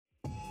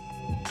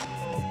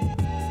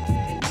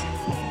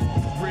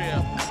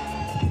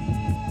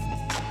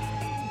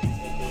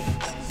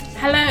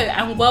Hello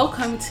and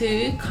welcome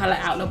to Colour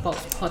Out the Box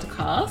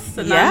podcast.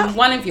 And Yeah. I'm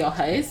one of your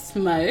hosts,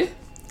 Mo.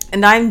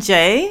 And I'm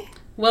Jay.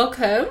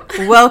 Welcome.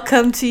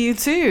 Welcome to you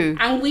too.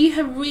 And we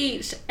have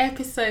reached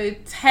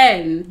episode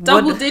 10,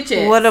 double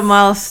digits. What a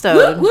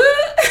milestone. Woo, woo.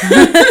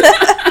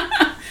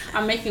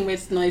 I'm making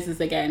weird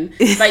noises again.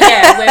 But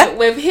yeah,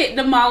 we've hit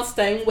the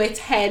milestone. We're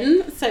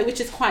 10, so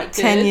which is quite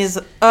good. 10 years.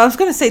 I was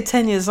going to say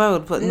 10 years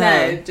old, but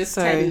no. Just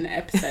sorry. 10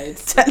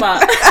 episodes.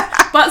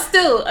 But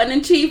still, an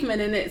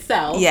achievement in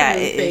itself. Yeah, I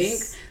it think.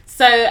 is.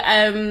 So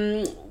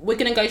we're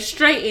going to go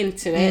straight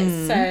into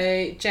it.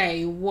 So,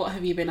 Jay, what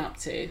have you been up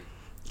to?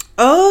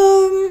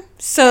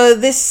 So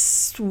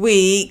this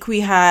week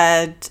we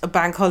had a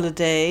bank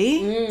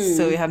holiday.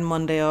 So we had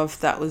Monday off.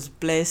 That was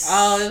bliss.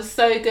 Oh, it was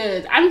so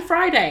good. And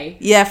Friday.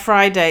 Yeah,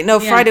 Friday. No,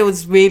 Friday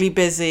was really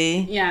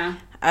busy. Yeah.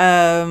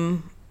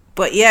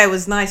 But yeah, it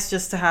was nice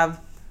just to have.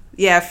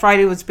 Yeah,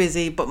 Friday was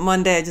busy, but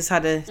Monday I just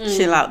had a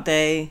chill out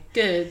day.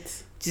 Good.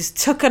 Just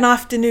took an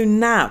afternoon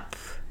nap.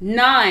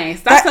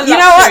 Nice. That's a luxury. You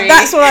know what?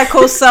 That's what I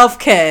call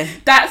self-care.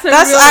 That's real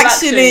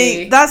actually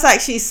luxury. That's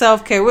actually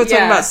self-care. We were talking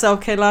Yeah. about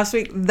self-care last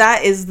week.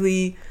 That is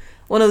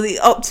one of the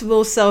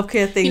optimal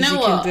self-care things you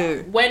can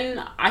do.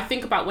 When I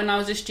think about when I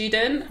was a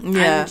student,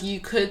 Yeah. and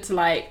you could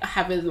like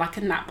have a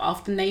nap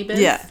after Neighbours,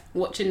 Yeah.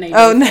 watching Neighbours,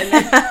 Oh, no.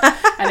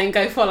 and then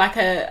go for like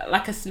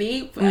a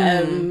sleep.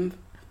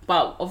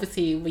 But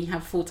obviously, when you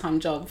have a full-time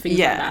job, things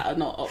like that are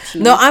not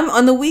optional. No, I'm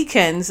on the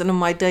weekends and on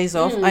my days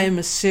off. I am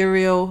a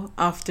serial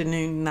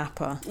afternoon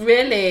napper.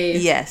 Really?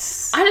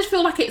 Yes. I just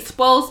feel like it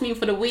spoils me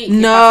for the week. if I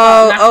No,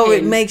 start napping.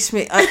 it makes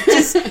me.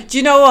 Do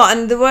you know what?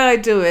 And the way I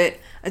do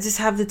it, I just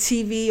have the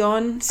TV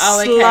on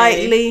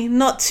slightly,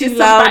 not too Just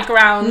loud, some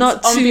background,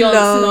 not too ambiance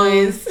low,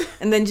 noise.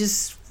 and then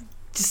just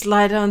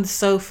lie down on the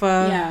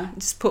sofa. Yeah.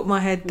 Just put my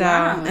head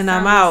down, Wow, and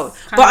I'm sounds out.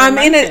 kinda But I'm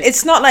in it. romantic.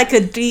 It's not like a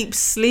deep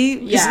sleep.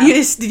 Yeah.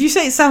 Did you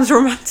say it sounds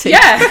romantic?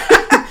 Yeah.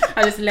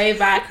 I just lay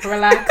back,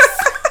 relax.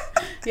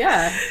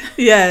 Yeah.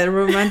 Yeah,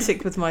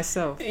 romantic with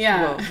myself.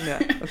 Yeah. Well, yeah.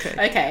 Okay.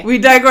 Okay. We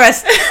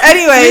digress.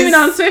 Anyways. Moving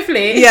on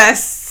swiftly.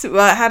 Yes. Well,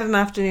 I had an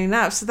afternoon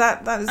nap, so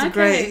that is a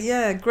great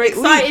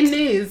Exciting week.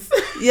 news.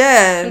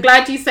 Yeah. I'm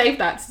glad you saved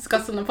that to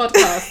discuss on the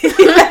podcast.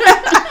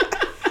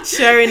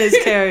 Sharing is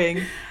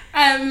caring.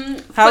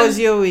 How was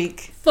your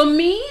week? For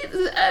me,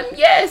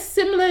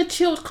 similar,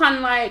 chilled, kind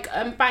of like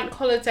bank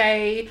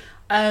holiday.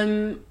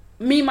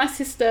 Me and my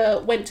sister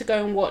went to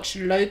go and watch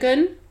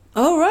Logan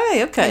Oh, right.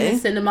 in Okay. the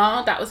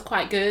cinema. That was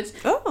quite good.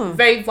 Oh.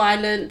 Very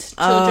violent.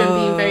 Children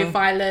being very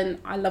violent.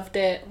 I loved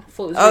it. I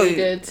thought it was really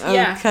good.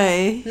 Yeah.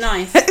 Okay.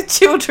 Nice.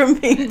 Children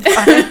being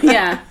violent.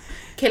 Yeah.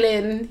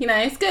 Killing,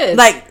 it's good.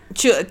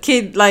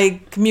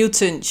 Like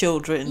mutant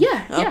children.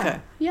 Yeah. Okay.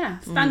 Yeah.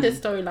 Standard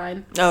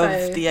storyline.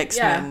 Of the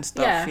X-Men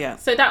stuff, yeah.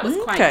 So that was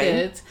quite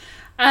good.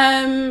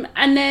 And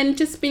then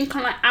just been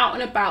kind of like out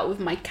and about with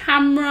my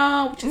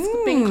camera, which has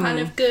been kind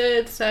of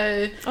good.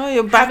 So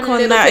You're back having a on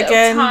little that bit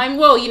again. of time.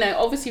 Well,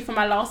 obviously from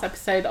my last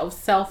episode of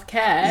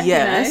self-care,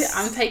 Yes.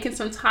 I'm taking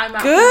some time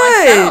out Good.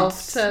 for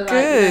myself to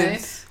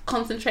Good.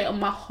 concentrate on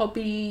my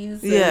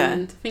hobbies Yeah.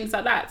 and things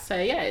like that. So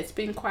yeah, it's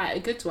been quite a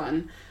good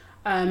one.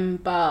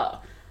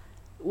 But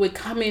we're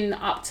coming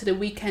up to the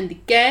weekend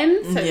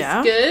again, so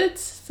it's good.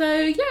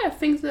 So yeah,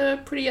 things are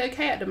pretty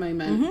okay at the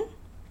moment.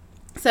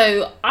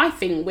 So I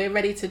think we're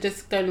ready to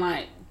just go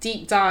and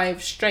deep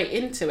dive straight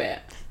into it.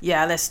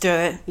 Yeah, let's do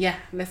it. Yeah,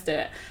 let's do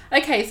it.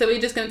 Okay, so we're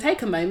just going to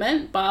take a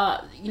moment,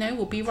 but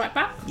we'll be right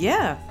back.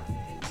 Yeah.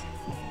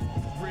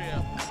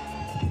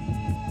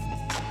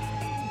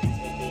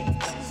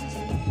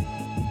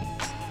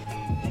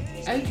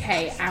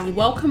 Okay, and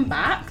welcome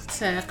back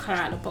to Colour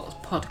Out the Box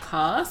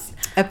podcast.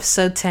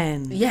 Episode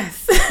 10.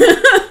 Yes.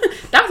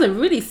 That was a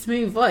really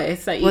smooth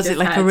voice that you Was just it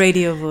like had. a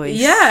radio voice?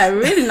 Yeah,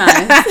 really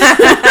nice.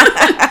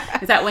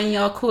 Is that when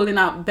you're calling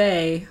up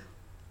Bay?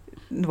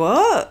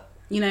 What?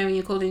 When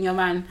you're calling your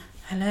man,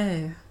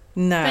 hello?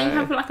 No. Don't you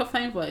have like a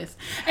phone voice?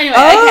 Anyway,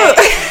 okay.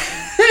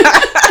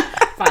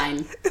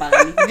 Fine.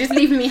 You're just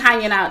leaving me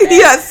hanging out there.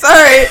 Yeah,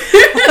 sorry.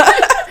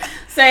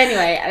 So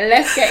anyway,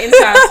 let's get into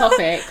our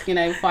topic,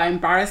 before I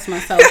embarrass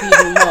myself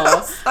even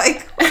more.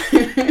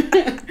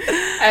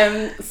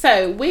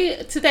 So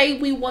today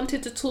we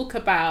wanted to talk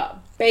about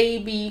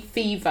baby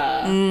fever.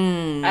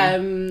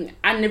 And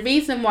the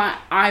reason why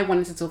I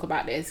wanted to talk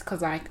about this,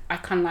 because I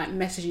kind of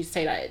messaged you to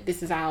say that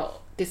this is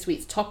this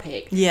week's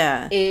topic.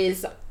 Yeah.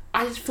 Is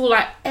I just feel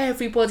like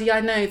everybody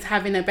I know is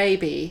having a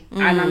baby,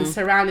 and I'm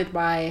surrounded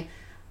by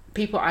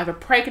people either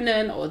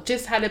pregnant or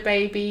just had a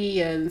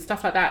baby and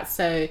stuff like that.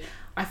 So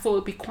I thought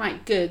it'd be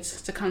quite good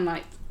to kind of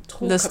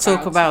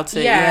talk about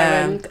it.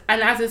 Yeah. And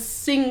as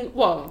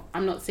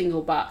I'm not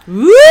single, but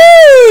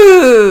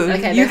Woo!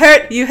 Okay, you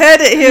heard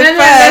it here no,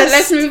 first.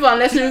 let's move on.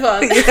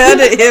 You heard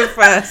it here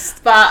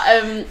first. But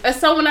as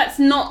someone that's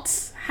not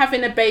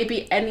having a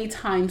baby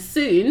anytime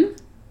soon,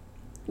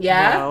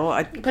 Well,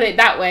 I put it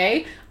that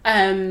way.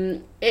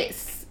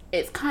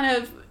 It's kind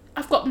of,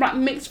 I've got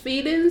mixed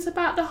feelings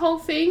about the whole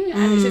thing,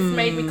 and it just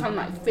made me kind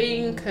of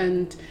think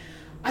and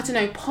I don't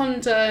know,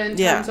 ponder in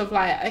terms of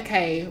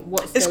okay,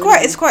 what's it's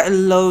going on. quite a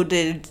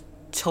loaded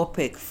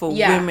topic for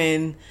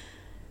women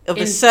of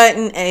a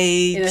certain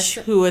age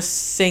who are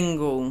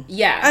single.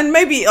 Yeah. And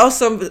maybe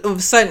also of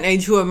a certain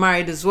age who are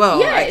married as well.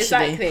 Yeah, actually.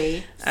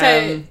 exactly.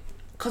 So,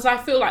 because I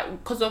feel like,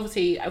 because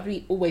obviously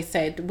we always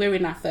said we're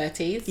in our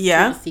 30s.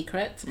 Yeah. It's not a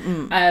secret.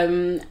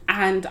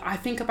 And I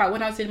think about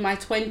when I was in my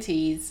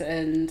 20s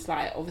and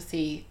like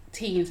obviously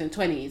teens and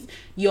 20s,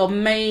 your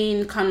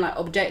main kind of like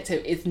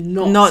objective is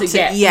not to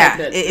get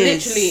pregnant.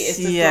 Literally, it's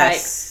just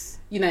like,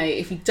 you know,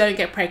 if you don't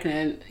get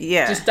pregnant,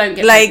 just don't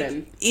get pregnant.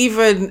 Like,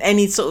 even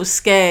any sort of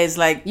scares,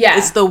 like,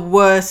 it's the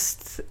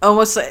worst,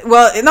 almost,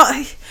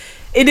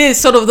 it is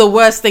sort of the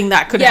worst thing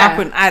that could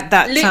happen at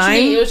that time.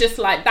 Literally, it was just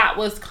like, that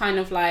was kind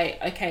of like,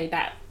 okay,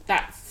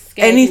 that's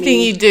scared anything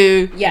me. You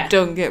do,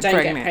 don't get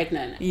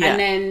pregnant. Yeah. And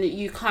then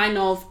you kind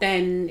of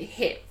then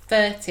hit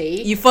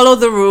 30. You follow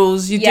the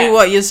rules, you do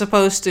what you're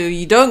supposed to,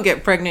 you don't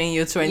get pregnant in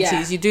your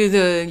 20s,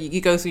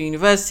 you go through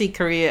university,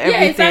 career,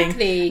 everything.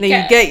 Exactly.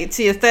 Then you get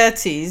to your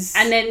 30s.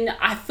 And then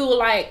I feel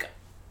like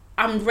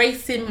I'm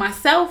racing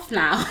myself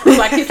now.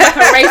 Like, it's like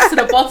a race to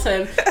the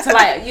bottom to,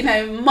 like,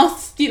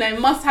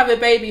 must have a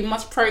baby,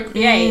 must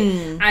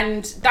procreate.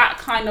 And that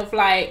kind of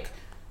like,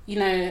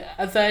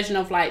 a version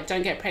of like,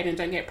 don't get pregnant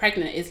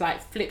is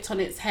like flipped on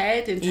its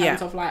head in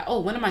terms of like,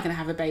 oh, when am I going to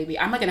have a baby?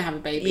 Am I going to have a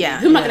baby?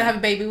 Who am I going to have a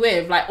baby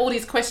with? Like, all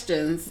these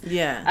questions.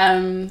 Yeah.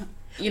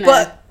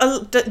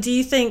 But do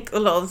you think a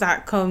lot of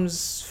that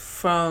comes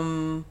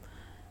from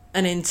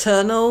an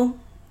internal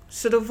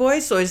sort of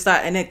voice, or is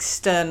that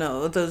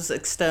those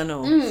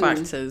external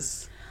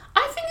factors?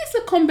 I think it's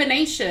a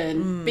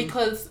combination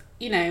because,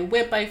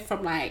 we're both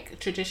from like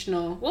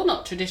traditional, well,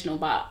 not traditional,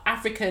 but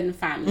African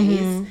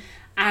families.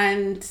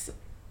 And,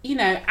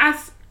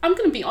 as I'm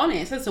going to be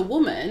honest, as a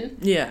woman,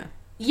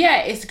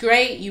 it's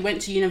great. You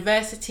went to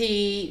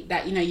university,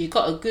 that, you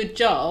got a good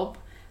job.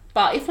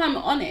 But if I'm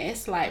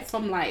honest, like,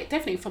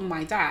 definitely from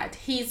my dad,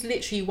 he's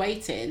literally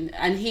waiting,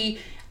 and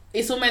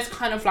it's almost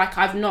kind of like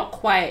I've not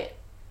quite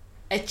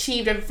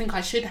achieved everything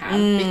I should have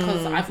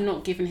because I've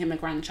not given him a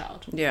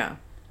grandchild. Yeah.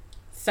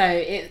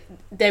 So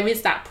there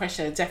is that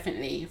pressure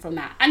definitely from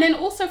that. And then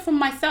also from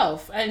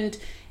myself, and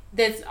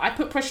I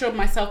put pressure on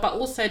myself, but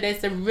also there's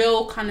the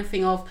real kind of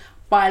thing of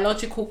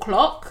biological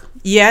clock.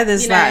 Yeah,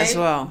 there's that as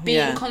well.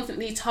 Being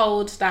constantly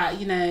told that,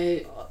 you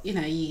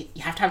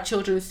have to have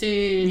children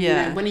soon.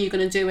 Yeah. When are you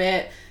going to do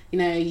it?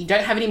 You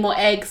don't have any more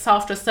eggs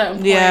after a certain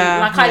point.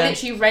 I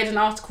literally read an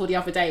article the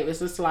other day. It was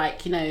just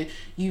like,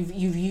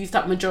 you've used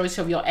up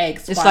majority of your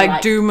eggs. It's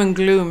like doom and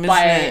gloom, isn't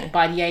it?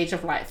 By the age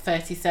of like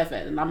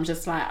 37. And I'm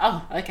just like,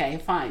 oh, okay,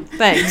 fine.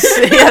 Thanks.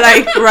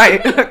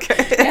 Right,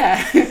 okay.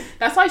 Yeah.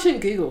 That's why I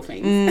shouldn't Google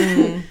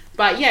things.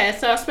 But yeah,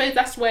 so I suppose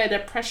that's where the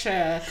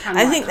pressure kind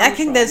of I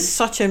think there's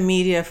such a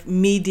media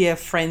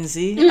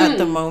frenzy at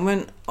the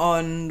moment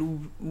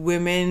on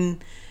women,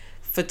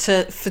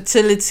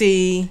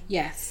 fertility.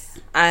 Yes.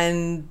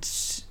 And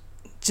just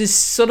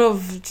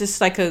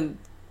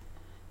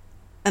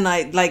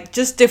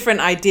just different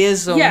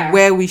ideas on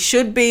where we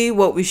should be,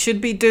 what we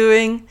should be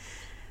doing.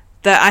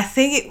 That I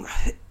think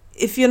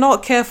if you're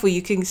not careful,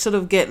 you can sort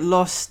of get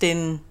lost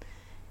in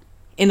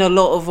a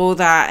lot of all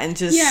that and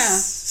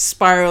just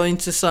spiral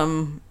into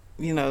some,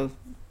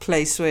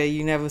 place where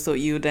you never thought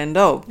you would end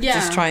up.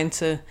 Just trying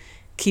to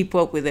keep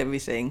up with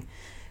everything.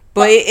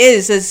 But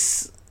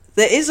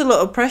there is a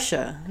lot of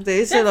pressure. There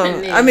is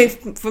Definitely. I mean,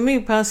 for me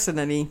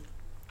personally,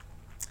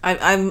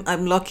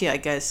 I'm lucky, I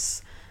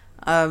guess.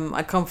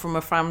 I come from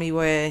a family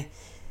where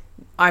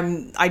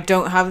I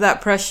don't have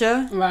that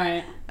pressure.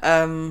 Right.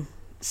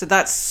 So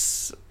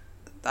that's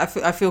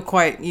I feel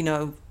quite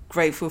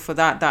grateful for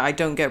that I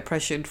don't get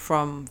pressured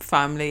from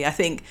family. I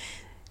think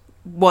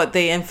what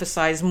they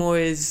emphasize more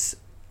is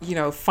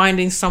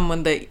finding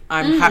someone that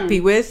I'm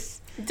happy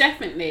with.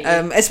 Definitely.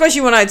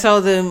 Especially when I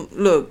tell them,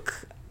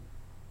 look.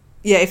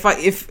 Yeah,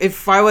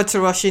 if I were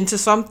to rush into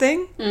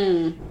something,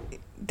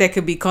 there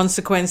could be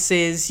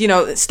consequences,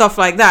 stuff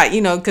like that,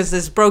 because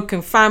there's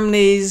broken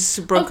families,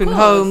 broken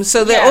homes.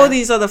 So there are all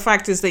these other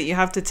factors that you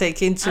have to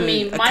take into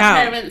account. My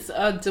parents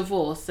are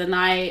divorced, and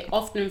I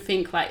often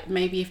think like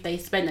maybe if they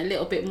spent a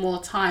little bit more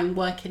time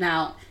working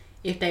out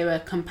if they were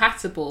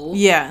compatible,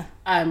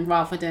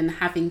 rather than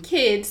having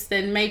kids,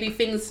 then maybe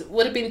things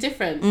would have been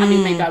different. I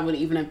mean, maybe I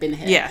wouldn't even have been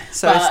here. Yeah,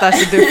 so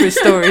that's a different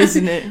story,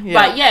 isn't it? Yeah.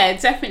 But yeah,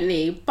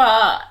 definitely.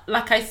 But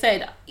like I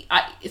said,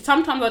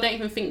 sometimes I don't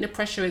even think the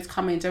pressure is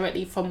coming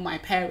directly from my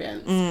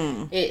parents.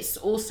 It's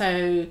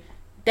also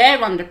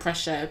they're under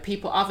pressure.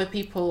 Other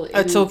people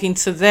are talking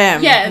to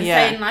them.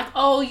 Saying like,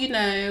 oh,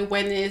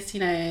 when is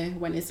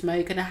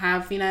Mo gonna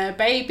have a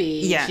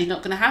baby? Yeah. She's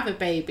not gonna have a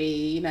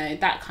baby.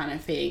 That kind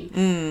of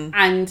thing.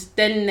 And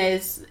then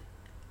there's,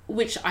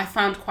 which I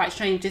found quite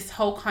strange, this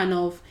whole kind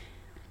of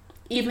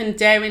even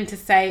daring to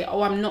say,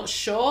 oh, I'm not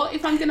sure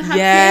if I'm gonna have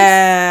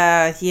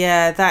kids.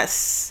 Yeah,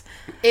 that's.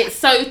 It's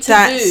so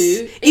taboo.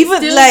 It's even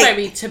still like,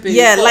 very taboo.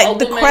 Yeah, for like a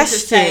the woman question.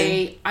 To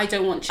say, I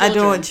don't want children. I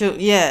don't want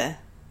children. Yeah,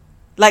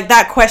 like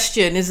that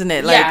question, isn't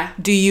it?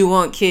 Like, do you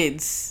want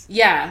kids?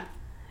 Yeah.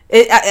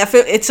 I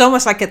feel it's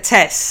almost like a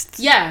test.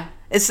 Yeah.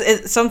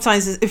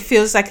 Sometimes it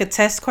feels like a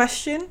test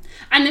question.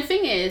 And the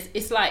thing is,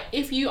 it's like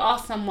if you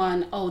ask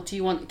someone, oh, do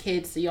you want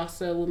kids? You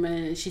ask a woman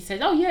and she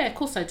says, oh yeah, of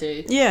course I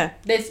do. Yeah.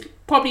 There's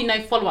probably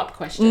no follow-up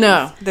questions.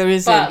 No, there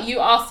isn't. But you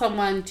ask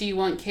someone, do you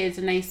want kids?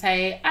 And they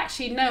say,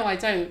 actually, no, I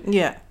don't.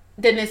 Yeah.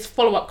 Then there's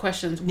follow-up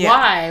questions.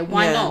 Yeah.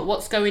 Why not?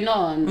 What's going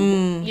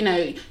on? You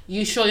know,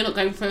 you sure you're not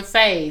going through a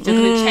phase? You're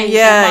going to change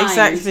your mind.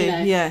 Exactly. You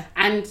know? Yeah.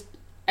 And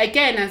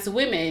again, as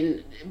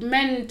women,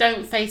 men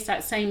don't face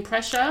that same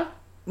pressure.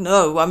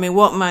 No, I mean,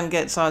 what man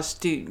gets asked,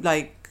 do you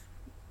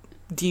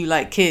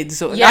like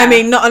kids? Or, I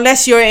mean, not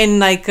unless you're in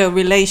like a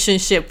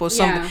relationship or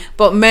something. Yeah.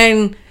 But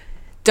men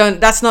don't.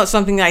 That's not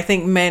something I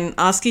think men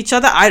ask each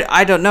other.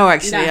 I don't know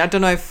actually. No. I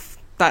don't know if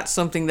that's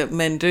something that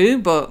men do.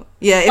 But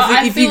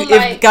yeah,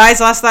 if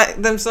guys ask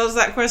themselves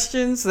that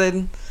questions,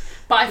 then.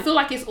 But I feel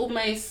like it's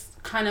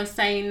almost kind of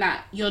saying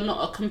that you're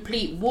not a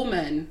complete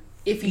woman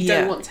if you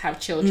don't want to have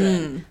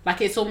children.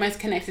 Like it's almost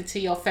connected to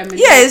your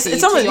femininity. Yeah,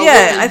 it's almost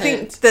I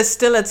think there's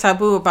still a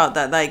taboo about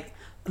that. Like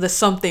there's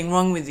something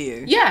wrong with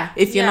you. Yeah.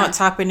 If you're not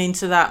tapping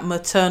into that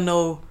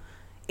maternal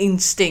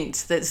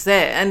instinct that's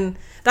there. And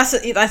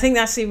I think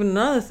that's even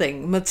another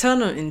thing.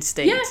 Maternal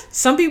instinct. Yeah.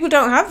 Some people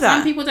don't have that.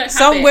 Some people don't have it.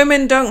 Some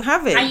women don't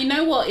have it. And you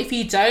know what? If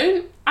you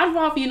don't, I'd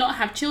rather you not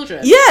have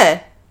children.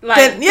 Yeah.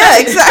 Exactly.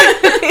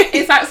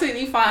 It's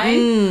absolutely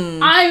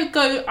fine.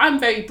 I'm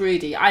very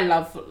broody. I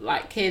love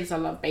like kids. I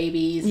love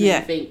babies. And I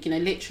think, you know,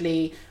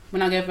 literally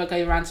when I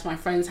go around to my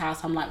friend's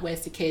house, I'm like,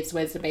 where's the kids?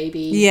 Where's the baby?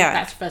 Yeah.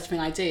 That's the first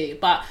thing I do.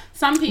 But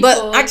some people.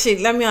 But actually,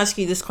 let me ask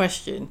you this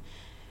question.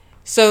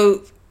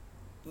 So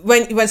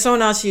when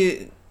someone asks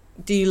you,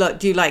 do you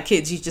like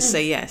kids? You just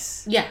say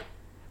yes. Yeah.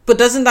 But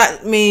doesn't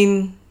that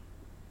mean,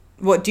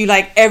 what, do you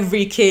like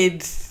every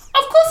kid?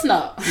 Of course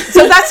not.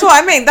 So that's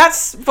what I mean.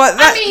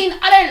 I mean,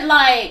 I don't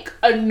like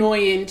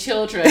annoying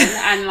children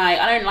and like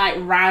I don't like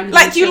random.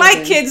 Like you children.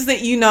 like kids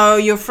that you know,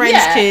 your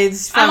friends'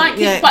 kids. I like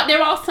kids, but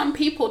there are some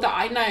people that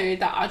I know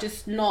that are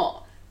just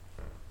not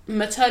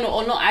maternal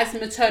or not as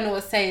maternal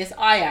as say as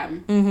I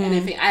am and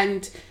everything.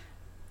 And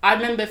I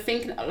remember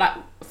thinking, like,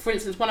 for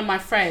instance, one of my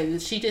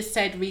friends, she just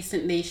said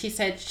recently, she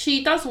said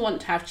she does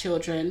want to have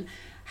children,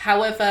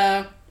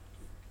 however.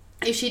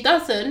 If she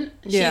doesn't,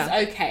 she's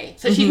okay.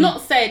 So she's not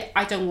said,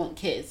 I don't want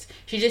kids.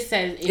 She just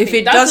said, if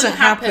it doesn't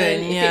happen,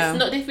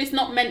 if it's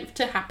not meant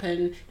to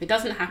happen, if it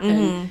doesn't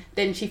happen,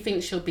 then she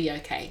thinks she'll be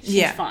okay.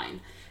 She's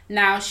fine.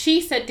 Now, she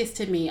said this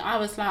to me. I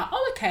was like,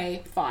 oh,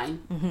 okay,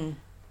 fine.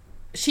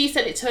 She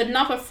said it to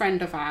another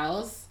friend of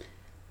ours,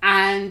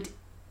 and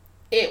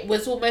it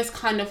was almost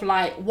kind of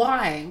like,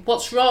 why?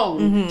 What's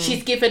wrong?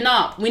 She's given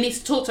up. We need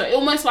to talk to her.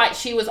 Almost like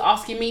she was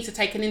asking me to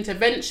take an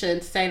intervention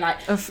to say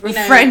like... A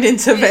friend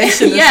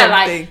intervention or something.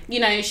 Like, you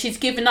know, she's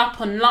given up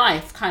on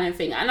life kind of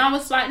thing. And I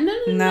was like, no.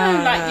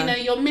 Like, you know,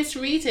 you're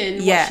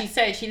misreading what she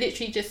said. She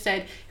literally just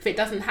said, if it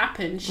doesn't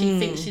happen, she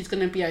thinks she's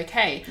going to be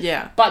okay.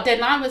 Yeah. But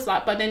then I was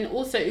like, but then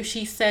also if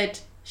she said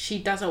she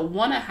doesn't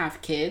want to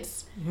have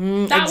kids...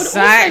 that would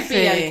also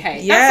be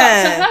okay. Yeah.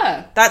 That's up to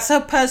her. That's her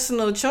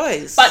personal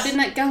choice. But then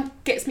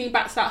that gets me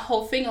back to that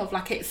whole thing of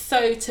like it's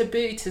so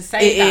taboo to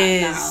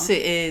say now.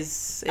 It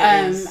is.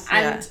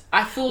 And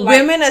I feel like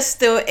women are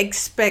still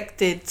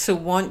expected to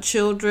want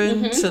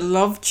children, to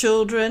love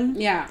children.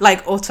 Yeah.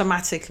 Like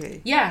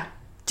automatically. Yeah.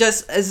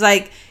 Just as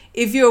like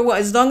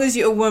as long as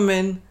you're a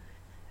woman,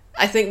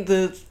 I think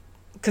the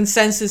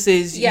consensus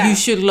is you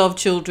should love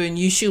children.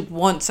 You should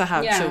want to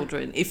have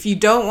children. If you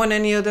don't want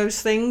any of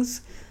those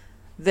things,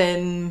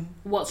 then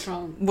what's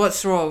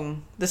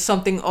wrong? There's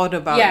something odd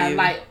about you. Yeah,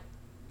 like,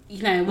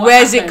 you know,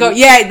 where's it go?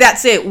 Yeah,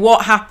 that's it.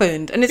 What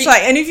happened? And it's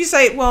like, and if you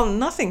say, well,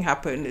 nothing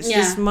happened. It's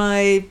just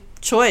my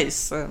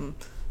choice.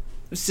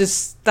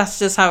 That's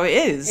just how it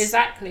is.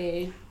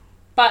 Exactly.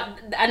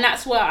 And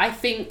that's where I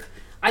think,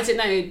 I don't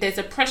know, there's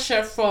a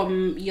pressure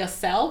from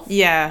yourself.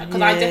 Yeah.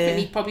 Because I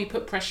definitely probably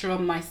put pressure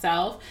on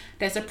myself.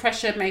 There's a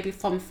pressure maybe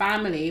from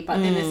family, but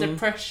then there's a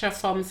pressure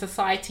from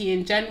society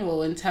in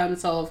general in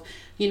terms of,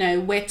 you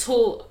know, we're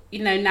taught,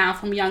 you know, now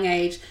from a young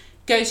age,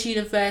 go to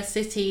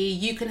university,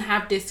 you can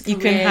have this career,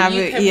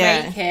 you can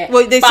make it.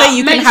 Well, they say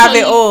you can have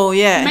it all,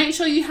 Make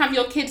sure you have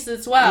your kids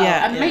as well.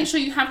 And make sure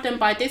you have them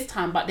by this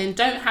time, but then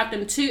don't have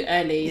them too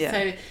early. Yeah.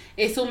 So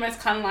it's almost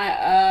kind of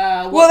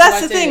like, well,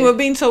 that's the thing. We're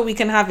being told we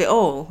can have it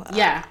all.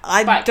 Yeah.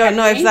 I don't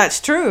know if that's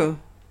true.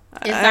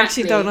 Exactly. I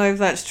actually don't know if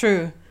that's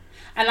true.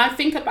 And I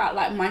think about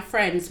like my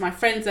friends. My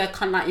friends are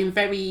kind of like in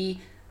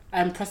very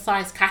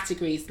precise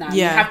categories now.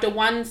 Yeah. You have the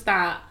ones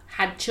that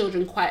had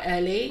children quite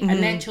early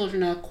and their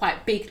children are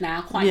quite big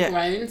now, quite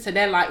grown. So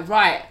they're like,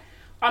 right,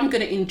 I'm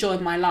going to enjoy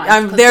my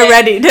life. They're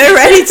ready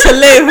to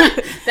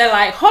live. They're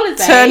like,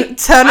 holiday,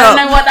 turn up. I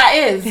don't know what that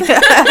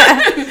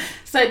is.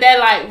 So they're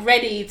like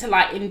ready to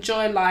like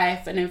enjoy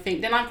life and everything.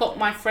 Then I've got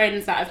my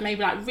friends that have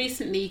maybe like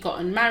recently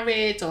gotten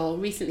married or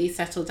recently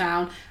settled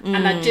down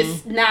and are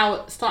just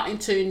now starting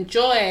to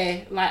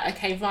enjoy like,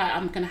 okay, right,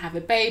 I'm going to have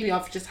a baby.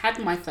 I've just had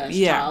my first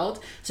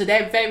child. So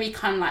they're very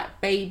kind of like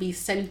baby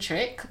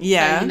centric.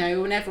 Yeah. So, you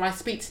know, whenever I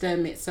speak to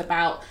them, it's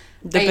about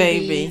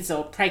babies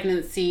or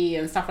pregnancy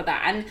and stuff like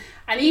that.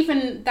 And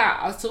even that,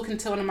 I was talking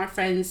to one of my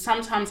friends,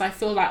 sometimes I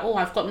feel like, oh,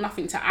 I've got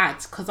nothing to add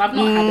because I've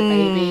not had a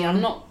baby,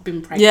 I've not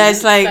been pregnant. Yeah,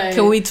 it's like,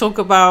 so, can we talk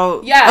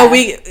about, are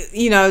we,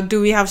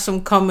 do we have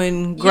some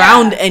common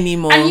ground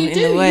anymore in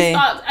a way?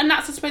 And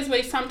that's, I suppose,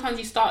 where sometimes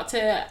you start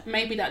to,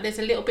 maybe that there's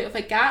a little bit of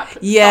a gap.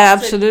 Yeah,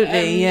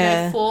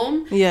 absolutely,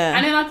 form. Yeah.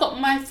 And then I've got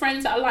my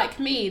friends that are like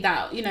me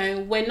that,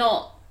 we're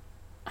not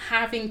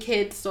having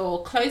kids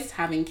or close to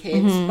having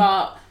kids,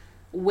 but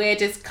we're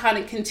just kind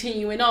of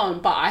continuing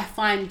on. But I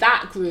find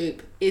that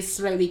group is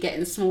slowly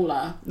getting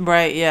smaller.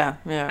 Right, yeah.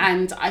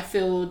 And I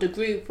feel the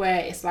group where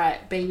it's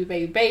like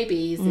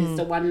babies is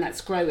the one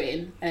that's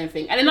growing and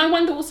everything. And then I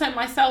wonder also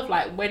myself,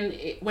 like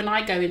when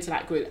I go into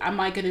that group, am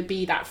I going to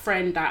be that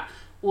friend that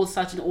all of a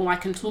sudden all I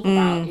can talk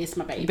about is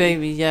my baby?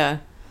 Baby, yeah.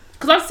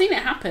 Because I've seen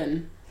it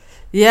happen.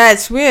 Yeah,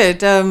 it's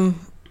weird.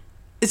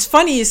 It's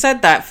funny you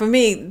said that. For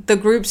me, the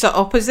groups are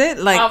opposite.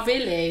 Like, oh,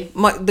 really?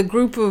 The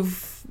group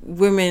of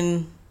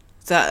women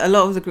that a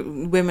lot of the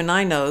women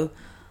I know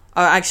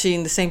are actually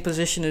in the same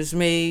position as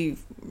me.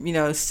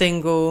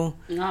 Single.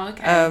 Oh,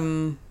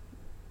 okay.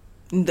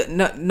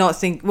 Not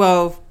think.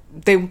 Well,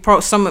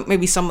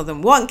 maybe some of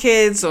them want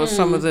kids, or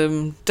some of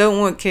them don't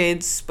want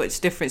kids, but it's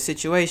different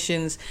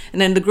situations.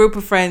 And then the group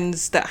of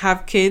friends that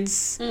have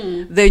kids,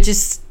 they're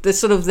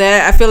sort of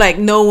there. I feel like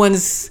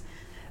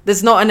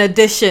there's not an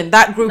addition.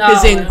 That group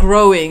isn't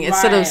growing.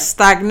 It's sort of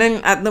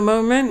stagnant at the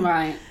moment.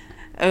 Right.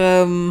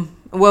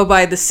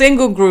 Whereby the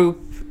single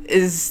group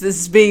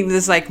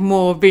there's like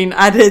more being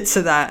added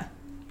to that.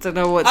 Don't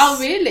know what's... Oh,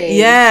 really?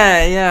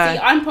 Yeah. See,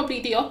 I'm probably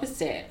the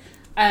opposite.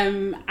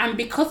 And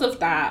because of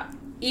that,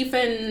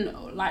 even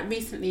like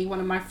recently,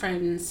 one of my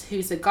friends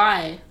who's a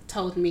guy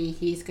told me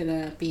he's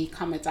gonna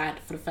become a dad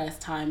for the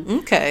first time.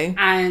 Okay.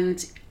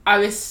 And I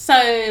was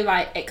so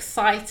like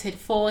excited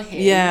for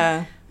him.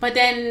 Yeah. But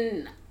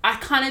then I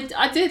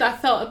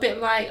felt a bit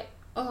like,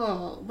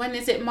 oh, when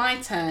is it my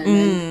turn?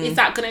 And is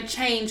that going to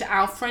change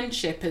our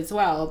friendship as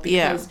well?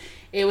 Because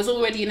it was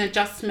already an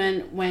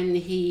adjustment when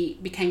he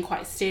became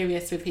quite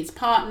serious with his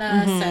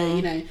partner.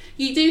 So,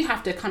 you do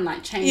have to kind of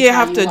like change. You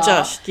have to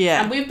adjust,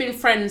 And we've been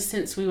friends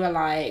since we were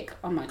like,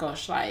 oh my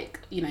gosh, like,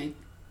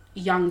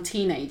 young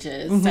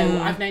teenagers.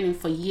 So I've known him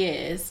for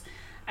years.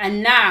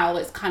 And now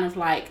it's kind of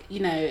like,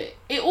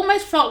 it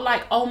almost felt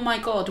like, oh my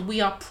God, we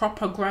are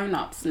proper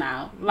grown-ups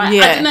now. Like,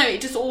 I don't know,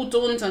 it just all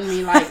dawned on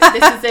me like,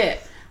 this is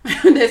it.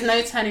 There's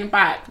no turning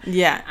back.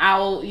 Yeah.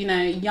 Our,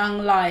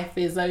 young life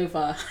is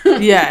over.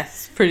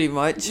 Yes, pretty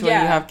much, when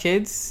you have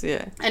kids.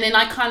 Yeah. And then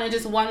I kind of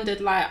just wondered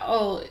like,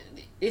 oh,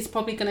 it's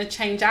probably going to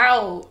change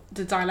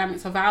the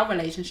dynamics of our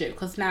relationship,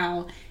 because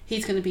now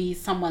he's going to be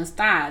someone's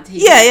dad.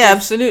 He's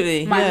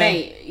absolutely. My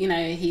mate,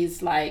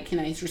 he's like,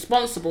 he's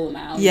responsible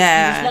now.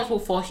 Yeah. He's responsible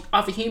for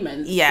other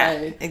humans. Yeah,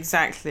 so.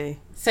 Exactly.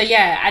 So,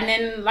 yeah. And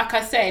then, like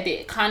I said,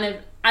 it kind of...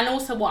 And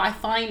also what I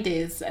find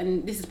is,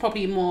 and this is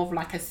probably more of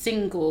like a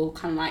single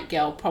kind of like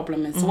girl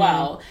problem as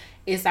well,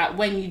 is that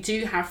when you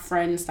do have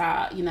friends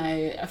that,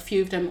 a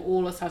few of them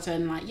all of a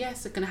sudden like,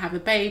 yes, they're going to have a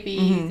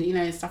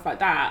baby, stuff like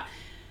that.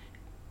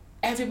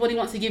 Everybody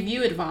wants to give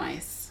you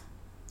advice.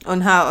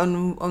 On how,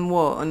 on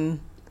what?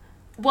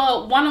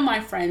 Well, one of my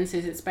friends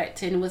who's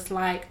expecting was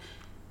like,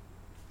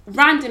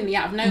 randomly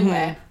out of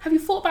nowhere, have you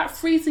thought about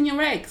freezing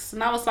your eggs?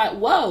 And I was like,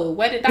 whoa,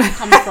 where did that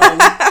come from?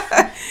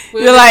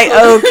 You're like,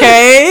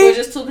 okay. We were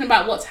just talking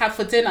about what to have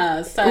for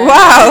dinner. So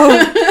wow.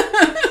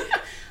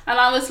 And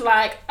I was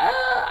like,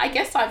 I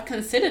guess I've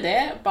considered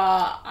it,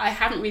 but I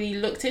haven't really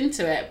looked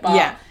into it.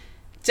 But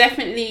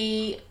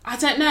definitely, I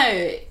don't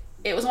know.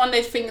 It was one of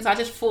those things I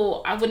just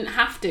thought I wouldn't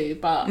have to,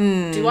 but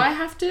do I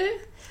have to?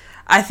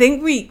 I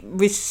think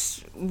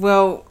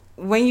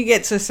when you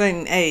get to a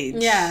certain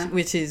age,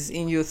 which is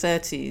in your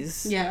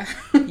 30s,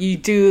 you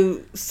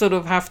do sort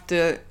of have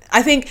to...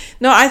 I think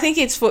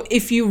it's for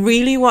if you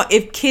really want...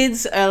 If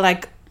kids are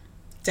like,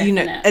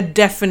 definite. A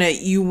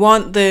definite, you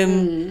want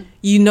them,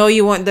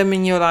 you want them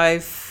in your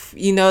life,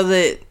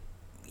 that,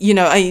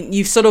 and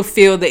you sort of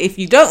feel that if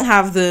you don't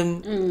have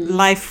them,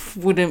 life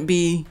wouldn't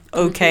be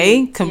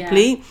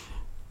complete.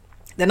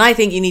 Then I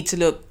think you need to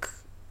look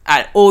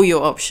at all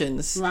your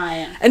options.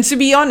 Right. And to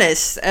be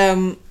honest...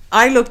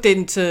 I looked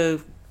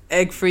into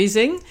egg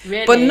freezing,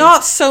 really? But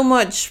not so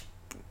much,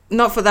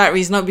 not for that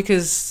reason, not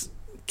because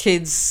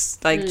kids,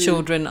 like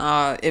children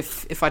are,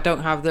 if I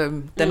don't have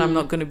them, then I'm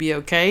not going to be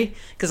okay.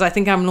 Because I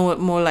think I'm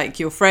more like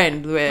your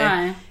friend,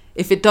 where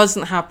if it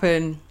doesn't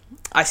happen,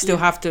 I still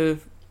have to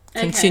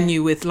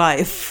continue with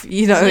life.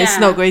 It's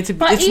not going to be,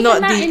 but it's not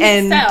the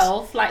end.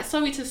 Itself, like,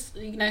 sorry to,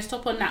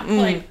 stop on that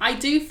point. I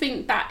do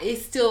think that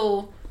is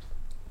still...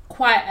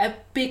 quite a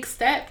big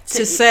step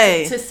to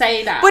say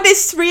that, but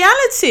it's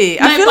reality.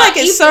 I feel like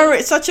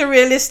it's such a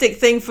realistic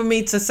thing for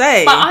me to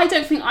say, but I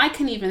don't think I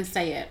can even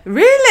say it.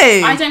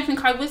 Really? I don't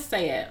think I would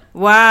say it.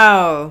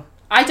 Wow.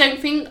 I don't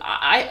think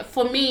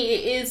for me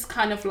it is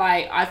kind of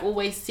like I've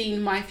always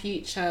seen my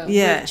future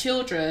with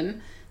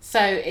children, so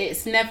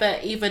it's never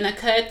even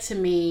occurred to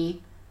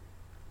me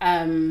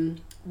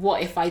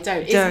what if I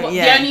don't?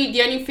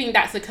 The only thing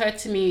that's occurred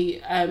to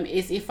me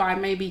is if I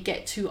maybe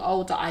get too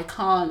old that I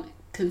can't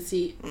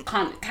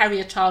carry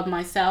a child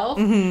myself,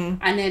 and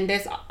then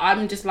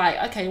I'm just like,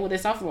 okay, well,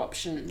 there's other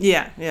options.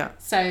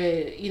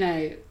 So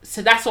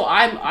so that's what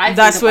I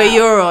that's think where about.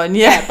 you're on.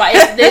 But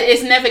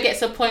it never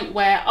gets a point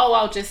where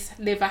I'll just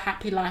live a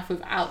happy life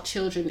without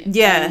children of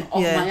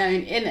my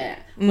own in it,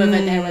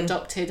 whether they're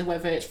adopted,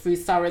 whether it's through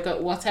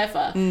surrogate,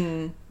 whatever.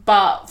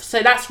 But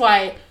so that's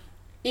why,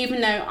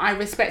 even though I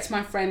respect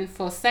my friend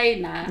for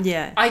saying that,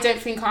 I don't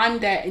think I'm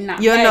there in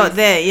that You're place. not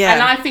there,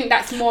 and I think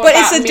that's more but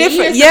about it's a me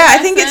different as a I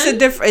think it's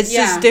person.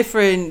 just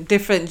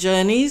different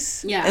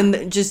journeys,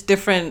 and just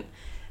different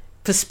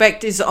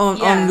perspectives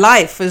on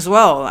life as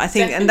well, I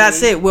think. Definitely. And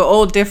that's it, we're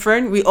all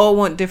different, we all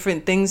want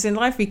different things in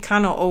life, we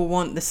cannot all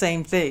want the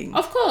same thing,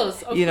 of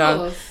course.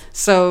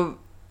 So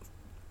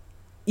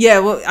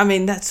well, I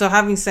mean, so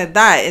having said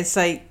that, it's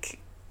like,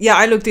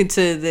 I looked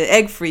into the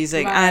egg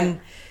freezing,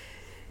 and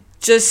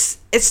just,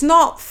 it's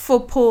not for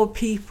poor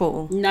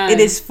people. No. It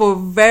is for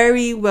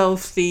very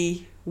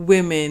wealthy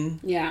women.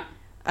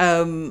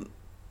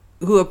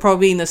 Who are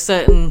probably in a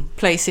certain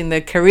place in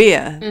their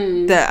career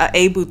that are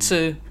able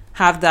to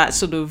have that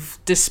sort of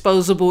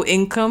disposable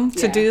income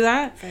to do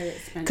that.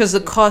 Because the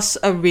costs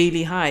are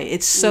really high.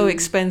 It's so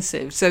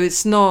expensive. So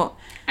it's not...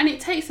 And it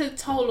takes a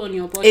toll on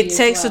your body. It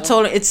takes a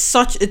toll. It's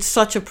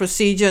such a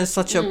procedure and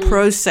such a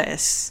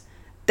process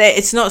that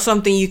it's not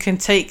something you can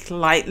take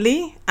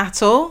lightly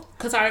at all.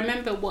 Because I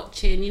remember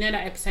watching, that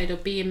episode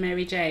of Being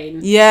Mary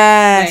Jane.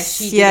 Yes,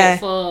 where she did it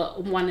for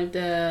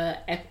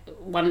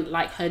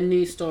like her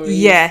news story.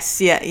 Yes,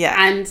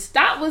 And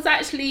that was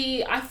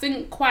actually, I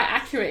think, quite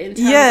accurate in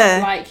terms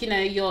of like,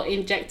 you're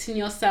injecting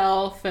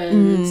yourself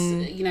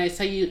and,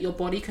 so your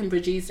body can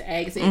produce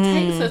eggs. It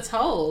takes a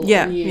toll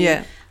on you.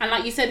 Yeah. And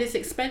like you said, it's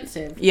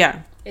expensive.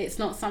 Yeah. It's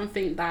not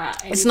something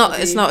that... It's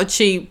not a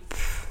cheap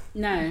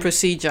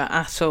procedure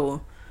at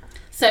all.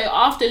 So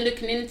after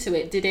looking into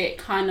it, did it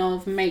kind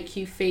of make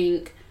you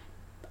think,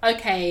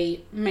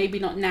 okay, maybe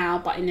not now,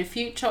 but in the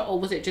future? Or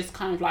was it just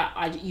kind of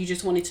like you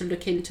just wanted to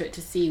look into it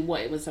to see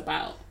what it was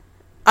about?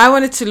 I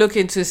wanted to look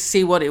into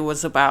see what it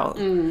was about,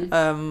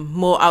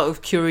 more out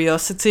of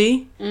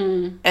curiosity,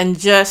 and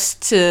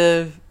just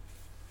to,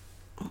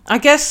 I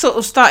guess, sort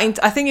of starting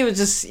to, I think it was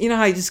just,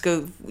 how you just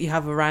go, you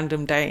have a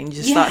random day and you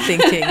just start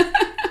thinking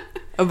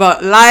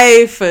about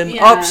life and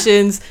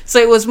options. So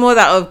it was more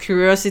that of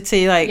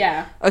curiosity, like,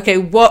 okay,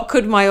 what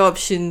could my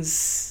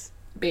options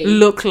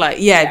look like?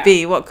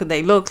 What could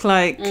they look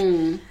like?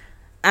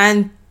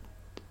 And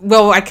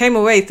well, I came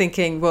away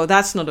thinking, well,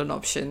 that's not an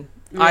option.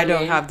 Really? I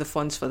don't have the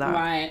funds for that.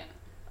 Right.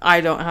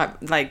 I don't have,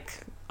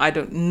 I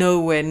don't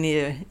nowhere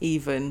near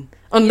even,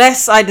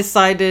 unless I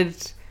decided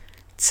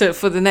to,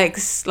 for the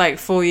next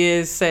 4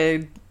 years,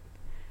 say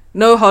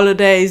no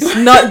holidays,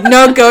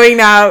 no going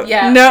out,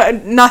 no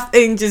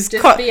nothing, just go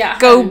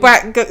home.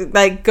 Back,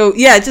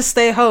 just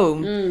stay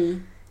home.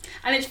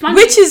 And it's funny,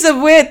 which is a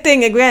weird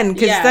thing again,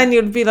 because then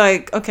you'd be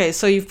like, okay,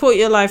 so you've put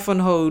your life on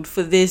hold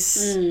for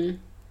this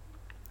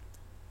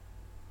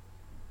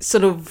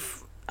sort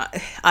of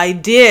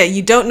idea.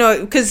 You don't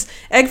know, because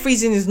egg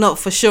freezing is not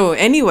for sure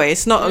anyway.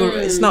 It's not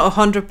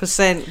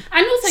 100%.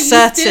 And also,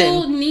 certain. You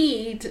still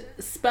need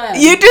sperm.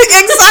 You do,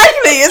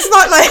 exactly. It's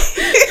not like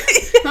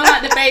it's not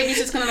like the baby's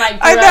just gonna grow.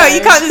 I know,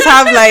 you can't just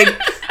have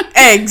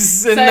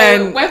eggs and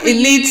then it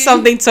needs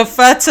something to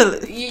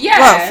fertilize.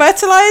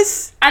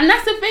 Fertilize. And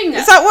that's the thing.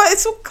 Is that what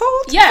it's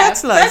called? Yeah,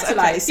 fertilize.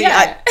 Okay, see,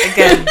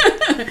 again.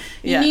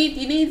 You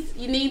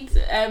need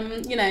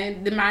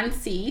the man's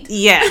seed.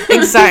 Yeah,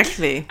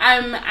 exactly.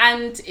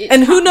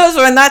 And who knows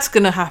when that's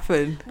gonna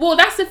happen? Well,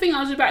 that's the thing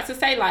I was about to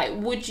say. Like,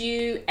 would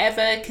you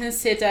ever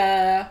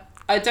consider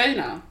a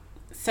donor?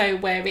 So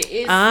where it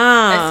is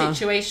a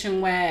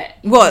situation where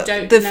you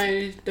don't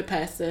know the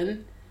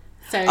person.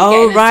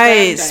 So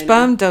right,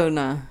 sperm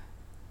donor.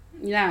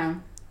 Yeah.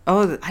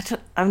 Oh,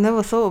 I've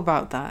never thought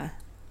about that.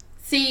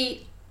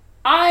 See,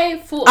 I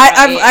thought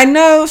I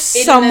know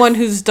someone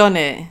who's done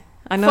it.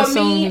 I know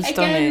someone who's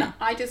done it.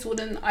 I just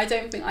wouldn't. I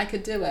don't think I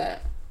could do it.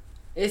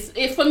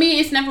 For me,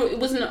 it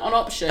wasn't an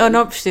option. An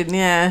option,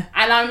 yeah.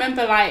 And I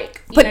remember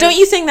but don't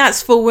you think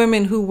that's for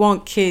women who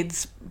want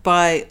kids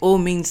by all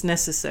means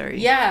necessary?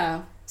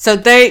 Yeah. So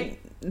they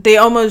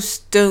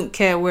almost don't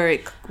care where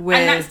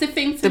and that's the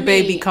thing for the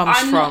baby comes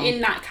from. I'm not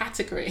in that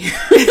category.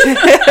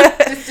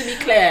 Just to be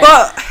clear.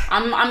 But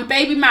I'm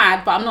baby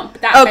mad, but I'm not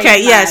that okay,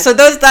 baby yeah.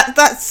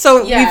 mad.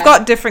 So we've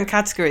got different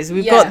categories.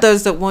 We've got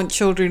those that want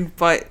children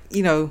by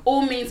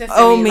all means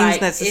necessary. All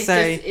means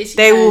necessary. It's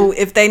they will,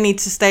 if they need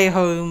to stay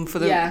home for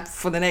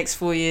the next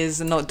 4 years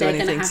and not do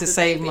anything to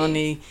save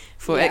money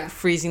for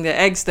freezing their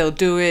eggs, they'll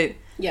do it.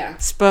 Yeah.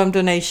 Sperm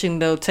donation,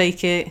 they'll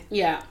take it.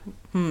 Yeah.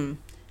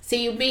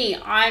 See, me,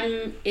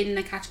 I'm in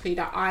the category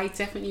that I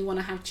definitely want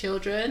to have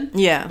children.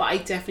 Yeah. But I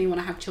definitely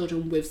want to have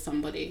children with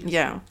somebody.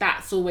 Yeah.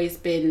 That's always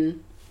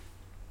been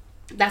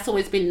That's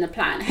always been the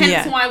plan.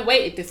 Hence why I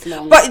waited this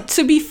long. But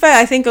to be fair,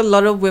 I think a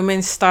lot of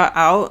women start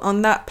out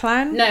on that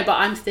plan. No, but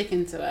I'm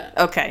sticking to it.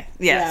 Okay,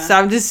 yeah. So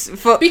I'm just...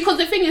 Because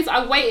the thing is,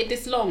 I waited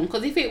this long.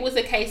 Because if it was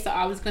a case that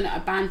I was going to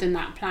abandon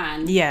that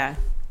plan... Yeah.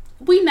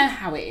 We know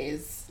how it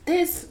is.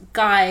 There's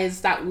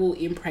guys that will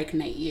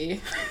impregnate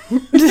you.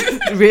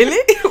 Really?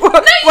 What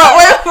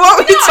are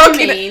we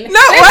talking about?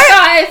 No, there's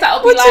guys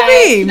that will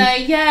be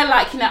like,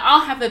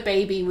 I'll have a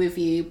baby with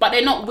you, but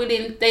they're not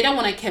willing. They don't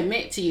want to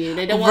commit to you.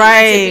 They don't want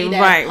you to be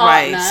their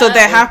partner. So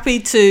they're happy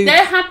to.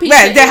 They're happy.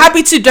 They're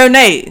happy to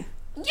donate.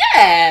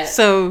 Yeah.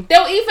 So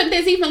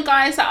there's even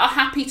guys that are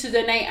happy to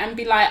donate and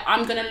be like,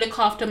 I'm gonna look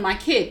after my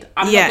kid.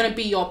 I'm not gonna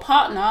be your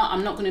partner.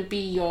 I'm not gonna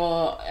be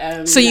your.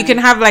 So you can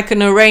have like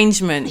an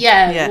arrangement.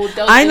 Yeah. Well,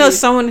 I know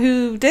someone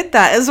who did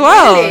that as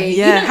well. Really?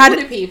 Yeah. Had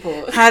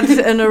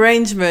an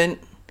arrangement.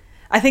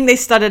 I think they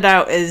started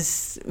out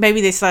as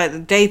maybe they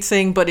started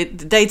dating, but the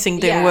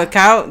dating didn't work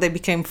out. They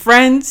became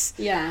friends.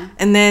 Yeah.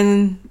 And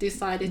then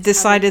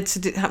decided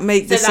to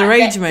make this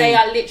arrangement. They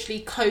are literally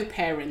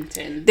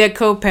co-parenting. They're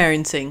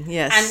co-parenting,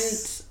 yes. And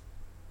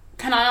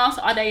can I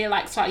ask, are they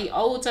like slightly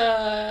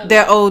older?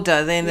 They're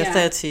older. They're in their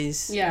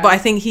 30s. Yeah. But I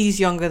think he's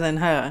younger than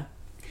her.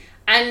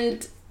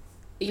 And,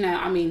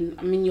 I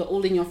mean, you're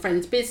all in your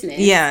friend's business.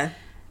 Yeah.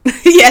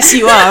 Yes,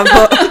 you are.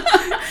 But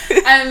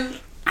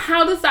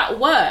how does that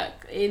work?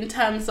 In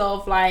terms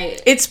of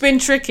like, it's been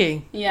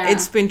tricky. Yeah,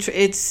 it's been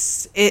it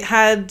sort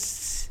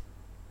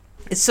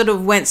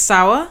of went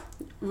sour.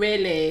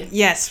 Really?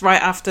 Yes,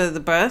 right after the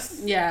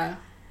birth. Yeah.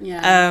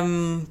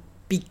 And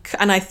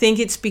I think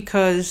it's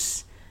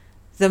because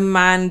the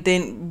man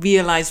didn't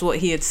realize what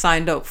he had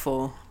signed up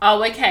for.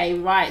 Oh, okay,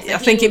 right. So I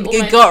think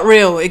it got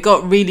real. It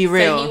got really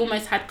real. So he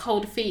almost had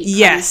cold feet.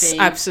 Yes,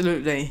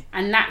 absolutely.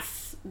 And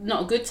that's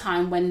not a good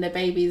time when the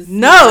baby's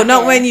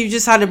not when you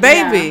just had a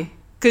baby. Yeah.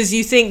 Because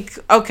you think,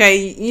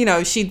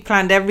 okay, she'd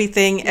planned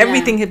everything. Yeah.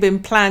 Everything had been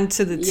planned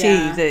to the T.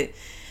 That,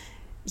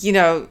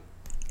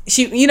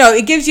 she,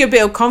 it gives you a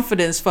bit of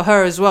confidence for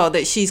her as well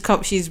that she's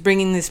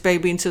bringing this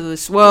baby into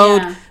this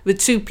world with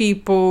two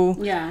people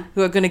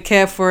who are going to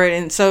care for it.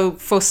 And so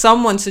for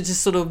someone to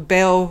just sort of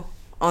bail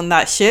on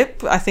that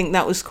ship, I think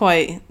that was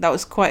quite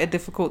a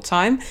difficult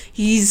time.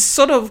 He's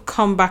sort of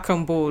come back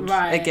on board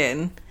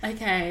again.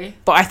 Okay.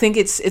 But I think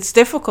it's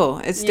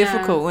difficult. It's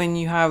difficult when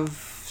you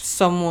have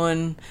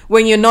someone,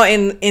 when you're not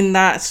in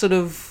that sort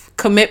of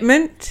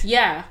commitment.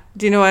 Yeah.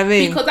 Do you know what I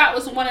mean? Because that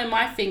was one of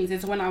my things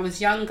is when I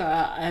was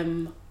younger,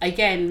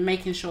 again,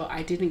 making sure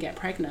I didn't get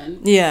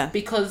pregnant. Yeah.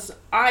 Because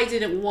I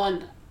didn't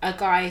want a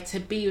guy to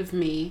be with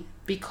me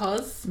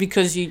because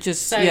you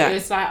just... So it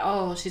was like,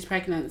 oh, she's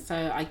pregnant,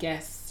 so I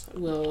guess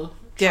we'll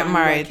get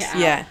married.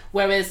 Yeah.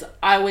 Whereas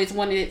I always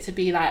wanted it to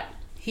be like,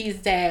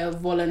 he's there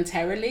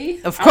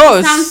voluntarily. Of course.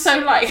 It sounds so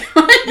like...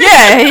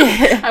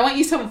 yeah. I want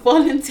you to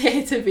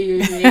volunteer to be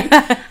with me.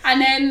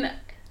 And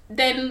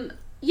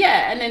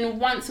then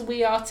once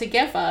we are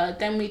together,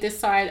 then we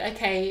decide,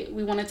 okay,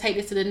 we want to take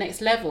this to the next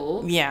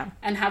level. Yeah.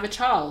 And have a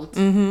child.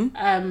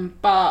 Mm-hmm.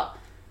 But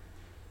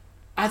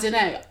I don't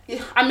know.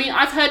 I mean,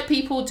 I've heard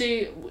people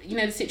do,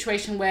 the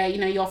situation where,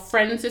 you're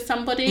friends with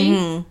somebody.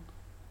 Mm-hmm.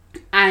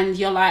 And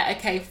you're like,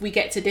 okay, if we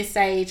get to this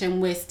age and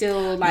we're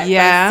still like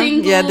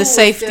single, the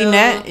safety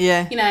net,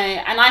 and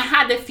I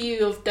had a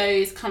few of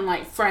those kind of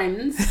like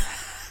friends.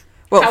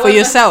 What, however, for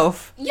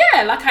yourself?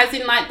 Yeah, like as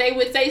in like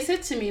they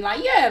said to me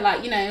like,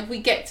 if we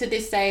get to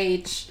this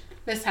age,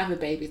 let's have a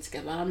baby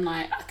together. I'm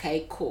like,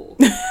 okay, cool.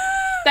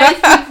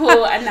 Those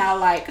people are now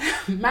like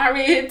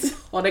married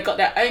or they got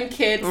their own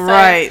kids. So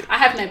right. I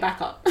have no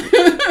backup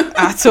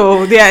at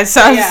all. Yeah, it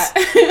sounds.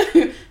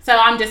 So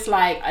I'm just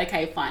like,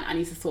 okay, fine. I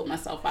need to sort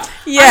myself out.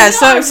 Yeah,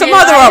 so some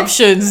other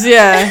options.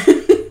 Yeah.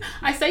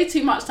 I say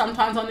too much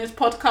sometimes on this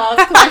podcast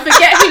because I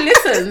forget who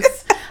listens.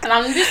 And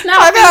I'm just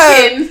now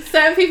thinking,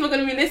 certain people are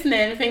going to be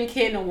listening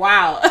thinking,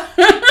 wow.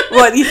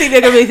 What, you think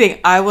they're going to be thinking,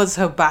 I was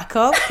her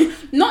backup?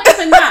 Not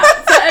even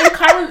that. Certain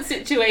current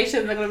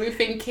situations are going to be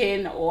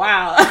thinking,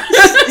 wow.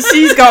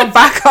 She's got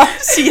backup.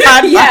 She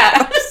had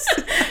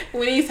backups.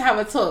 We need to have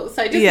a talk.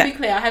 So just to be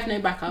clear, I have no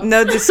backup.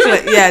 No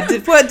disclaimer. Yeah,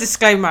 put a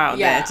disclaimer out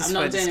there. Just I'm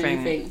not doing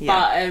anything. Yeah.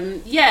 But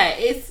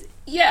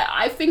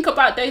I think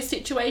about those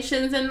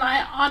situations and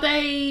like, are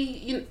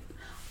they...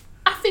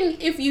 I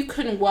think if you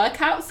can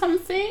work out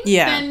something,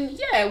 then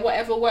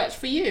whatever works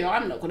for you.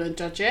 I'm not going to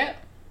judge it.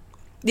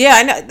 Yeah,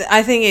 I know.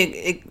 I think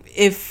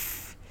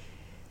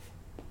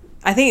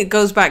it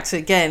goes back to,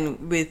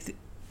 again, with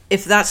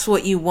if that's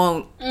what you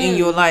want in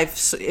your life,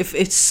 so if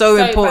it's so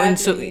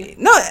important badly.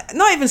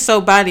 Not even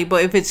so badly,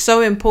 but if it's so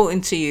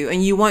important to you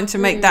and you want to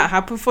make that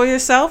happen for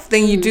yourself,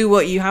 then you do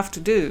what you have to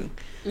do.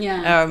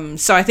 Yeah.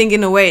 So I think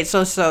in a way it's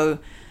also,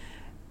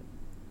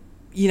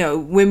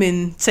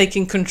 women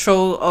taking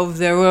control of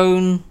their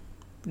own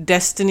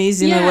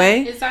destinies in a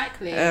way.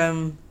 Exactly.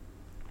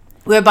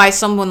 Whereby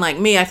someone like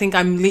me, I think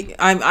I'm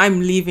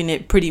leaving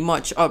it pretty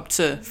much up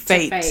to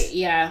fate.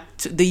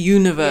 To the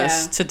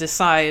universe to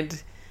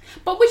decide.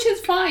 But which is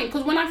fine,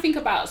 because when I think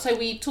about, so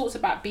we talked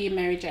about being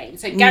Mary Jane.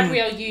 So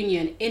Gabrielle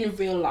Union in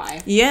real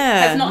life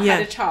has not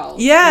had a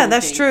child. Yeah,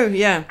 that's true.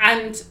 Yeah.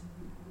 And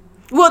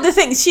well, the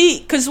thing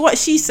because what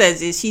she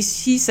says is she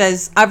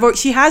says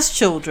she has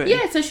children.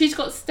 Yeah, so she's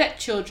got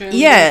stepchildren.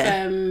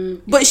 Yeah,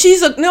 with, but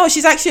she's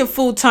actually a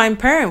full-time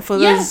parent for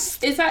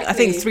those. Exactly. I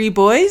think 3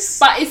 boys.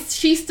 But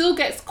she still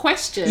gets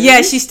questions.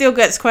 Yeah, she still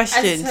gets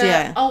questions.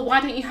 Yeah. Oh, why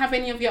don't you have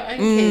any of your own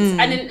kids?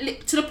 And then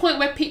to the point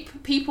where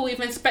people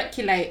even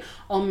speculate,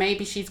 oh,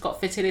 maybe she's got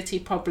fertility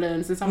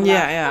problems and something like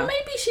that. Yeah. Or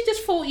maybe she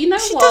just thought, you know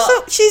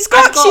what? She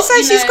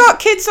says she's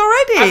got kids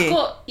already. I've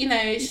got,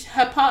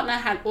 her partner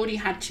had already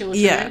had children.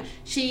 Yeah.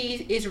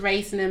 She is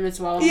raising them as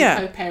well. Yeah.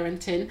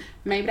 Co-parenting.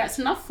 Maybe that's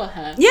enough for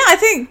her. Yeah, I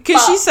think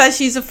because she says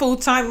she's a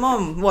full-time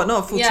mom. Well,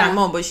 not a full-time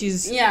mom, but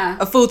she's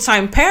a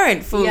full-time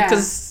parent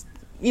because,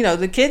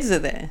 the kids are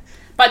there.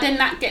 But then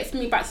that gets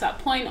me back to that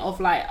point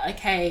of like,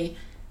 okay,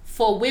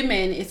 for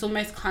women, it's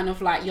almost kind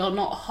of like you're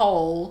not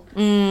whole.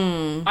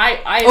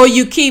 Or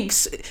you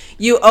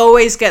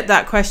always get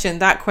that question.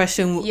 That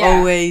question will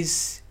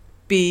always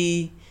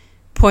be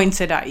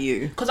pointed at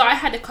you. Because I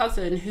had a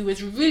cousin who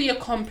was really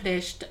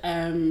accomplished.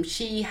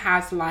 She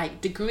has like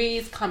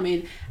degrees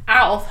coming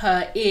out of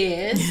her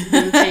ears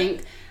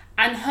and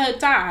her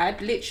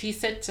dad literally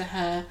said to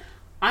her,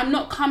 I'm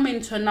not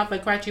coming to another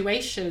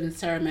graduation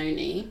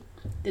ceremony.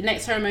 The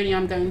next ceremony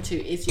I'm going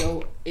to is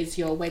your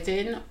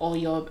wedding or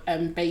your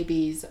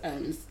baby's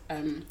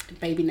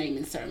baby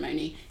naming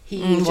ceremony.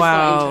 He's just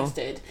not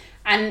interested.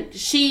 And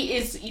she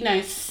is,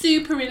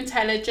 super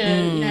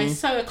intelligent,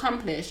 so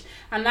accomplished,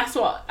 and that's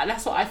what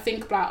I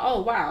think about.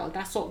 Oh wow,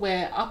 that's what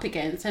we're up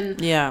against.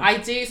 And I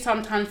do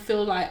sometimes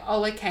feel like,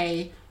 oh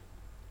okay,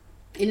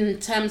 in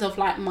terms of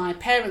like my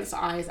parents'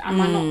 eyes, am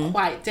I not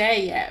quite there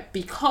yet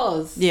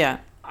because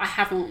I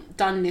haven't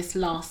done this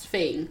last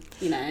thing,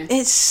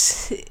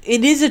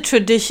 It is a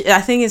tradition.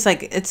 I think it's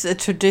a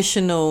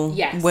traditional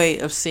way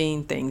of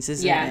seeing things,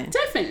 isn't it? Yeah,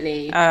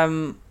 definitely.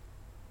 I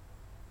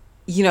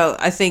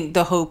think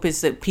the hope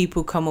is that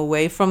people come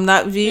away from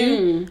that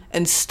view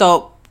and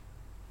stop,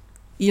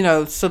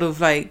 sort of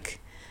like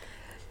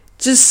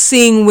just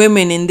seeing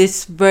women in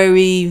this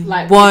very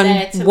like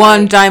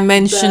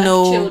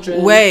one-dimensional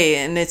way,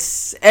 and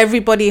it's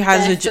everybody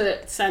has what do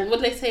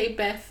they say?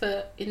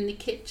 Barefoot in the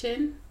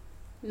kitchen.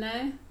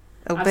 No?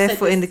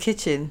 Barefoot in the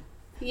kitchen?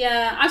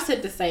 Yeah, I've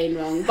said the saying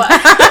wrong, but...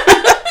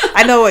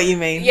 I know what you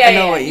mean. Yeah, I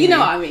know what you mean.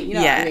 What I mean.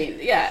 What I mean.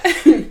 Yeah.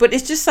 But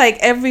it's just like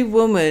every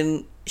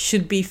woman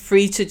should be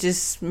free to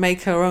just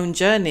make her own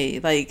journey.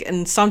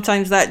 And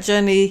sometimes that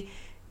journey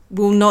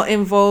will not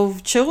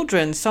involve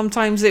children.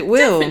 Sometimes it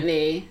will.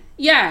 Definitely.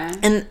 Yeah.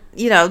 And,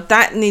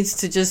 that needs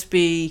to just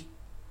be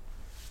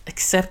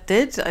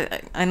accepted.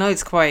 I know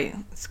it's quite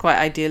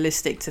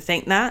idealistic to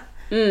think that.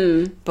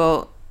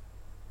 But...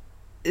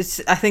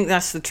 I think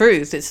that's the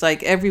truth. It's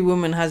like every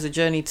woman has a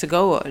journey to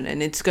go on,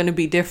 and it's going to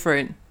be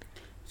different.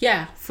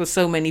 Yeah. For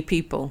so many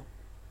people.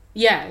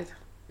 Yeah.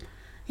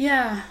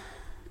 Yeah.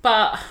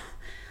 But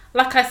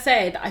like I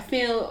said, I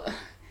feel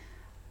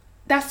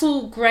that's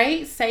all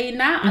great saying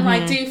that, and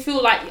I do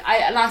feel like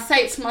I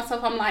say it to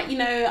myself. I'm like,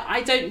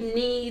 I don't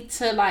need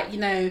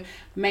to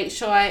make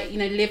sure I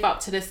live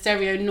up to the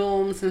stereo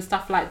norms and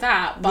stuff like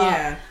that.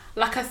 But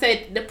like I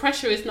said, the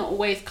pressure is not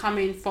always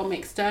coming from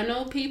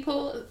external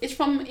people. It's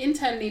from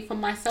internally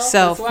from myself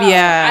as well.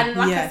 Yeah. And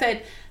like I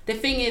said, the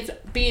thing is,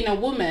 being a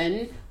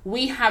woman,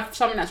 we have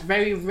something that's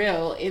very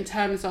real in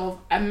terms of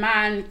a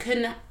man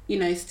can,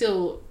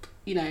 still,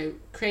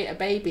 create a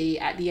baby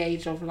at the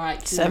age of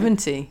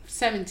 70.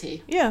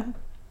 70. Yeah.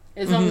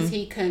 As long as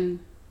he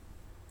can.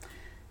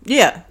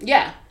 Yeah.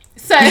 Yeah.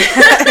 So.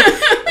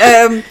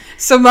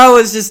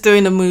 Samoa's just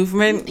doing a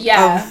movement.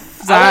 Yeah.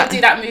 I won't do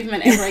that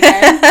movement ever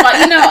again.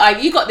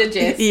 But you got the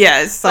gist.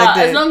 Yes, but I do.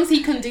 As long as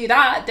he can do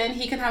that, then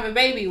he can have a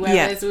baby.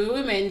 Whereas with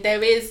women,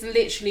 there is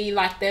literally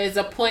there is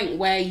a point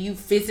where you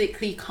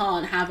physically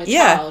can't have a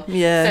child.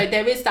 Yeah. So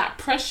there is that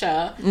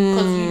pressure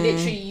because you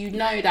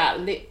literally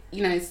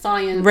that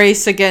science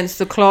race against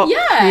the clock.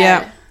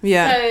 Yeah.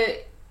 Yeah. So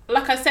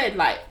like I said,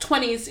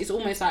 20s is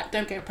almost like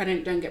don't get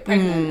pregnant,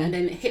 and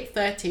then hit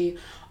 30.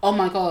 Oh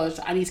my gosh,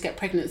 I need to get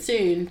pregnant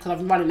soon because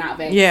I'm running out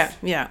of eggs.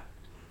 Yeah.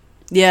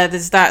 Yeah,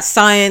 there's that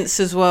science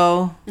as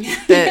well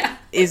that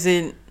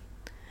isn't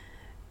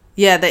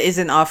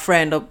our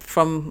friend up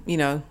from,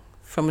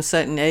 from a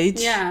certain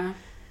age. Yeah.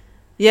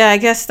 Yeah, I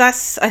guess I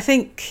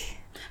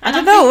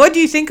don't know. What do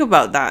you think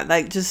about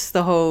that? Just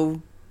the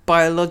whole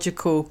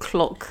biological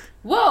clock.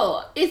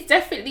 Well, it's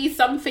definitely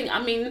something.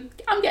 I mean,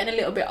 I'm getting a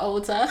little bit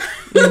older.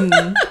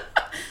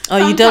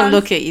 Oh, you don't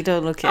look it.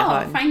 Oh,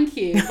 hon. Thank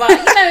you. But,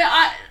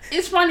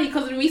 it's funny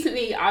because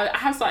recently I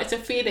have started to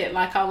feel it.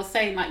 Like I was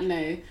saying,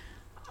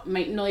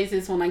 make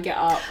noises when I get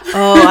up.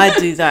 Oh, I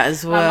do that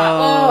as well.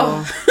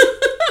 I'm like,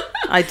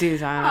 oh. I do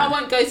that. I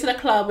won't go to the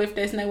club if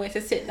there's nowhere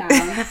to sit down.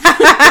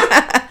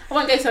 I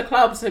won't go to the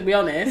club, to be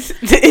honest.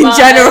 In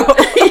general.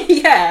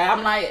 Yeah,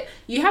 I'm like,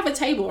 you have a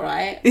table,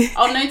 right?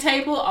 Oh, no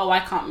table? Oh, I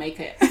can't make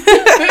it.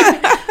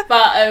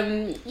 But,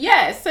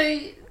 so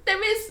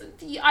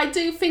I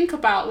do think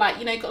about, like,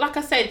 you know, like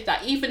I said,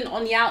 that even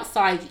on the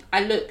outside,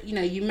 I look, you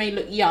know, you may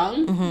look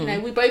young. You know,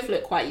 we both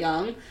look quite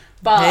young,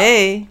 but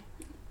hey,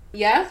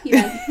 yeah,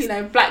 you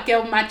know, black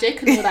girl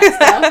magic and all that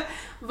stuff.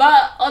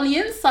 But on the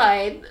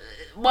inside,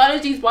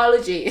 biology's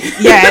biology.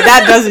 Yeah,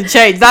 that doesn't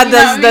change. That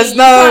there's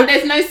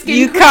no skin.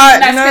 You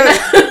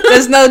can't.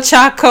 There's no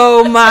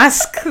charcoal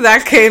mask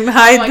that can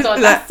hide. Oh my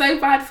god, that's so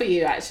bad for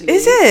you. Actually,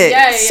 is it?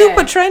 Yeah,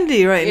 super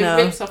trendy right now.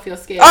 It rips off your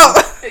skin. Oh,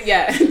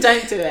 yeah,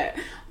 don't do it.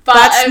 But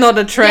that's not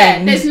a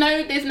trend. Yeah,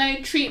 there's no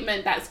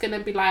treatment that's gonna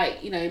be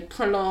like, you know,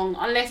 prolong,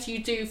 unless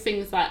you do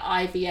things like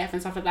IVF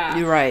and stuff like that.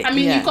 You're right. I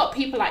mean, you've got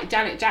people like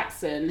Janet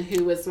Jackson,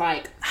 who was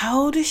like,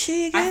 how old is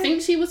she again? I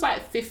think she was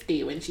like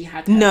 50 when she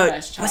had her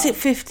first child. Was it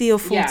 50 or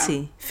 40?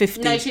 Yeah.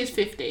 50. No, she's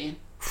 50.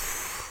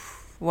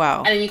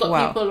 Wow. And then you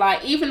got people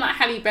like, even like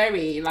Halle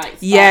Berry, like,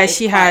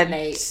 she had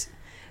late.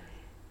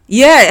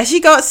 Yeah, she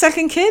got a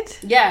second kid.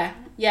 Yeah.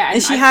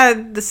 And she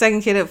had the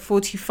second kid at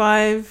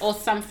 45 or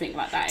something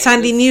like that.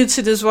 Sandy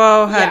Newton as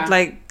well had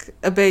like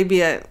a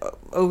baby at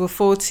over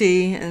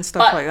 40 and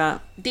stuff like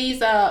that.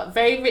 These are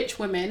very rich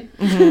women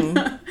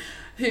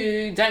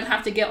who don't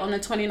have to get on a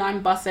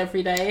 29 bus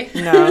every day.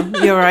 No,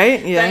 you're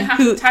right. Yeah, don't have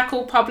to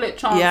tackle public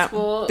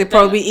transport. They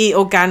probably eat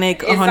organic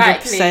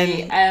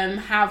 100%.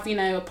 Have, you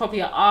know,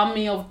 probably an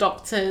army of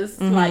doctors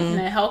like, you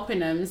know, helping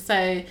them.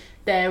 So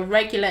they're a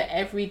regular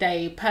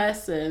everyday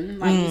person,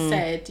 like you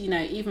said, you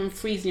know, even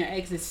freezing your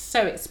eggs is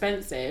so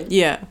expensive.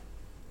 Yeah.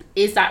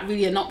 Is that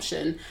really an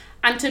option?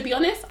 And to be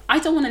honest, I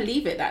don't want to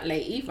leave it that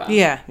late either.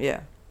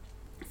 Yeah.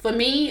 For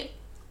me,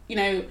 you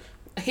know,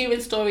 hearing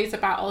stories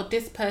about, oh,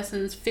 this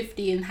person's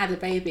 50 and had a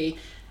baby,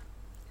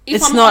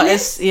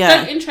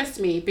 don't interest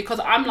me, because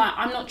I'm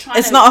not trying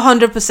it's not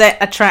 100%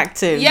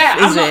 attractive. Yeah,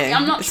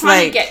 I'm not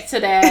trying to get to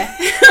there.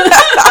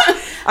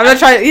 I'm not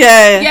trying.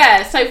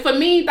 Yeah. So for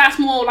me, that's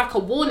more like a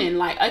warning.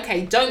 Like,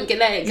 okay, don't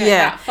let it go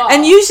that far.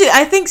 And usually,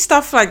 I think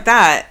stuff like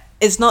that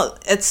is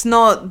not. It's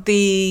not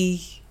the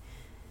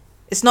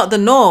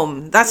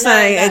norm. That's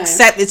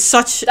It's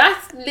such.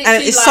 That's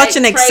literally it's like such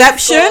an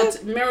exception.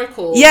 God,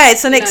 miracle. Yeah,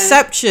 it's an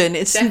exception.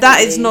 It's definitely.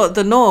 That is not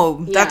the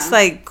norm. Yeah. That's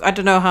like, I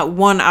don't know how,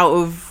 one out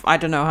of I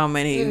don't know how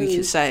many we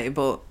could say,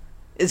 but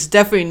it's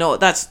definitely not.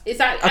 That's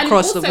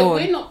across the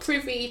board. We're not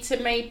privy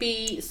to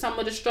maybe some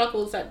of the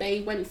struggles that they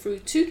went through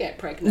to get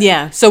pregnant.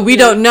 Yeah, so we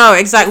don't know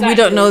exactly. We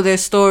don't know their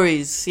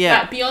stories.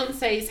 Yeah, like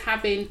Beyonce's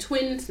having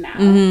twins now,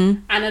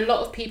 and a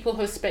lot of people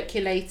have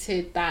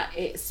speculated that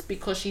it's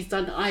because she's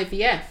done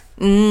IVF.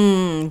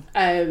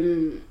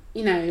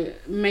 You know,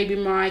 maybe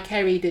Mariah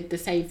Carey did the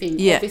same thing.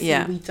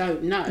 Obviously, we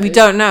don't know. We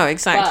don't know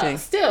exactly. But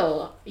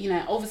still, you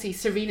know, obviously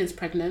Serena's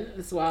pregnant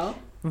as well.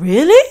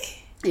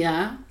 Really?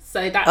 Yeah.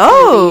 So that's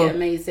going to be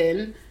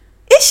amazing.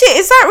 Is she?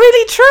 Is that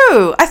really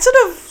true? I sort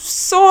of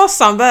saw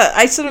some, but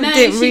I sort of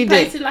didn't read it.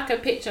 She posted like a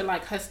picture,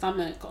 like her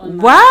stomach on.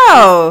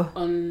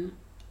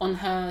 On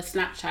her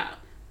Snapchat.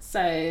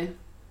 So.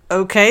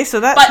 Okay, so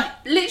that's. But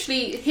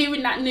literally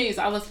hearing that news,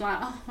 I was like,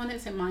 oh, when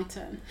is it my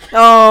turn?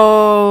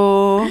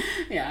 Oh.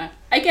 Yeah.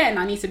 Again,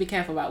 I need to be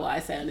careful about what I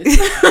say on this.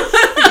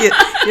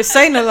 You're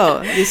saying a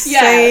lot. You're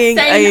saying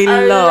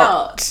a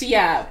lot.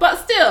 Yeah, but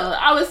still,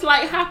 I was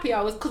like happy.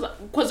 I was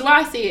because when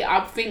I see it,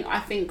 I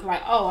think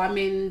like, oh, I'm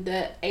in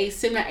a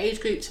similar age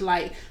group to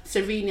like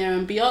Serena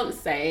and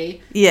Beyonce.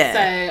 Yeah.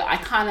 So I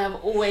kind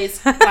of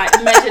always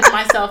like measured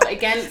myself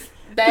against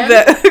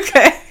them.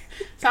 Okay.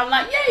 So I'm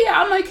like,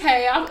 yeah, I'm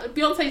okay.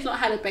 Beyonce's not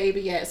had a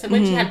baby yet. So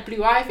when she had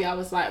Blue Ivy, I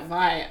was like,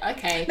 right,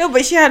 okay. No,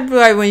 but she had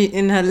Blue Ivy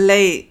in her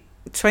late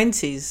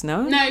 20s,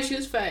 no? No, she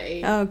was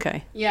 30. Oh,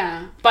 okay.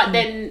 Yeah. But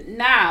then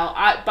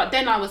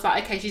I was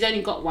like, okay, she's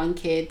only got one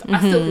kid. I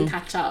still can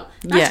catch up.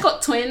 Now she's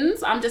got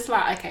twins. I'm just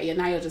like, okay, yeah,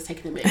 now you're just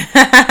taking a bit.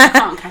 I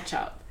can't catch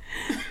up.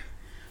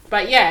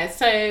 But yeah,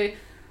 so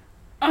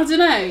I don't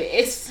know.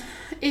 It's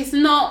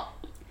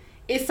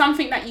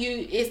something that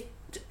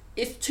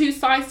it's two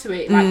sides to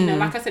it. Like, you know,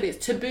 like I said,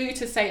 it's taboo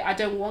to say I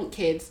don't want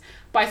kids,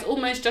 but it's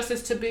almost just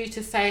as taboo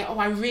to say, oh,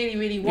 I really,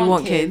 really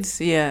want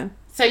kids. Yeah.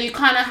 So you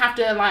kind of have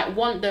to like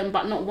want them,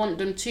 but not want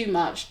them too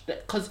much,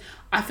 because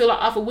I feel like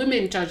other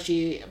women judge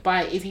you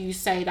by if you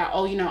say that,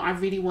 oh, you know, I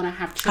really want to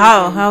have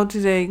children. How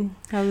do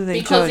they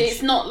because judge?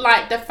 It's not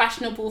like the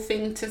fashionable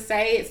thing to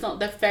say. It's not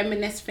the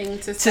feminist thing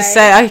to say. To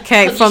say,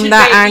 okay, from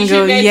that angle, you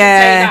should be able to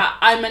say that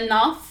I'm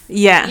enough.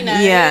 Yeah, you know,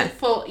 yeah.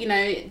 For, you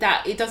know,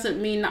 that it doesn't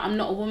mean that I'm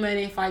not a woman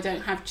if I don't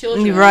have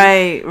children.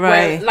 Right.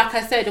 Like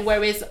I said,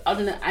 whereas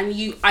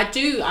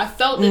I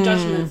felt the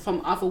judgment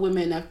from other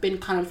women have been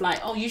kind of like,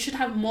 oh, you should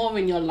have more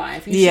in your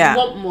life. You should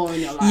want more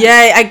in your life.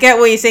 Yeah, I get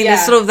what you're saying.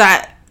 There's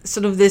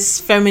sort of this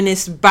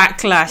feminist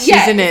backlash,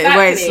 isn't it? Exactly.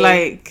 Where it's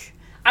like,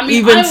 I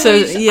mean,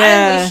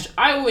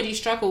 I already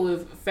struggle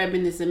with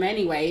feminism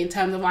anyway, in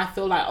terms of I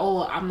feel like,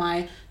 oh, am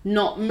I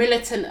not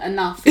militant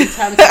enough in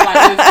terms of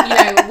like with, you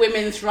know,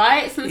 women's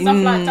rights and stuff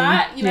like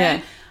that, you know?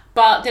 Yeah.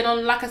 But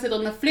then like I said,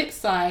 on the flip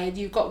side,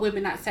 you've got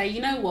women that say,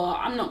 you know what,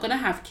 I'm not gonna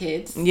have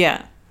kids.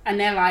 Yeah. And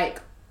they're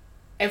like,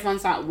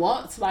 everyone's like,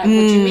 what? Like, what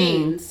do you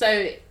mean?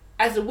 So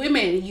as a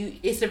woman,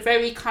 it's a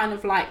very kind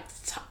of like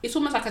it's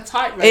almost like a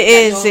tightrope. It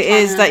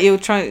is that you're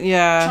trying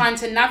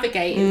to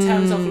navigate in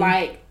terms of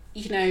like,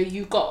 you know,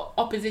 you've got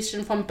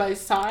opposition from both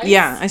sides.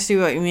 Yeah, I see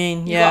what you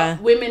mean. You've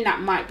got women that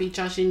might be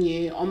judging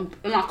you on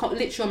like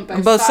literally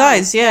on both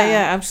sides.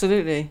 Yeah,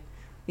 absolutely.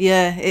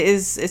 Yeah, it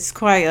is. It's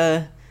quite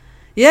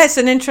it's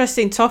an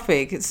interesting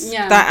topic. It's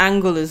that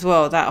angle as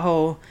well. That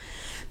whole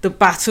the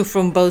battle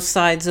from both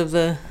sides of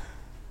the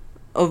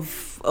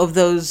of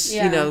those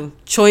you know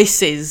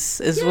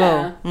choices as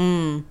well.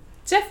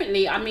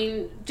 Definitely. I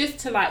mean, just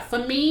to like, for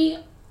me,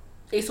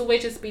 it's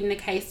always just been the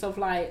case of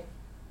like,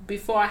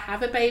 before I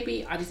have a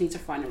baby, I just need to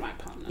find the right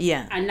partner.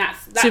 Yeah. And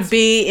that's to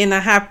be in a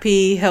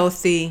happy,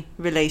 healthy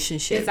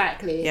relationship.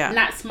 Exactly. Yeah. And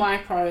that's my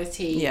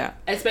priority. Yeah.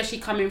 Especially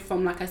coming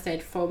from, like I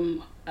said,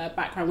 from a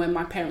background where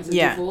my parents are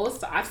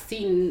divorced. I've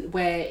seen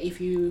where if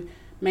you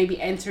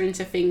maybe enter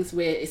into things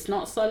where it's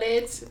not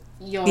solid,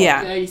 you're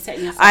only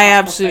setting yourself up. I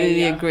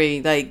absolutely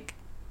agree. Like,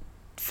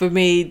 for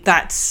me,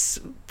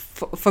 that's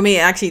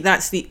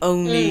the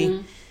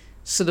only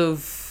sort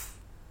of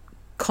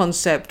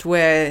concept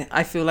where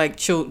I feel like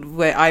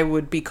where I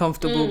would be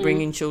comfortable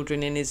bringing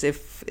children in is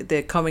if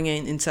they're coming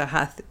into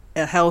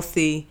a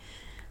healthy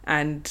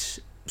and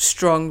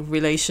strong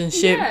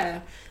relationship.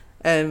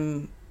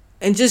 And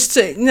just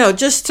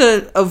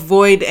to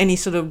avoid any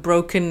sort of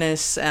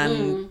brokenness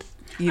and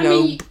I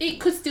mean, it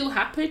could still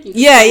happen. You could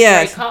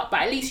break up,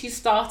 but at least you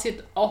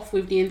started off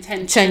with the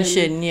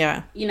intention.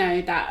 You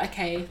know that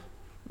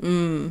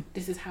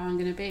this is how I'm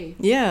gonna be.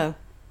 Yeah.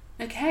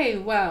 Okay,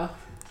 well,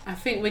 I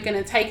think we're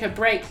gonna take a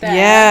break there.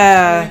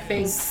 Yeah.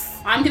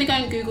 I'm gonna go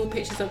and Google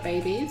pictures of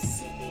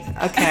babies.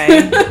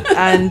 Okay.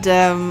 And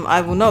I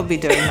will not be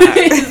doing that.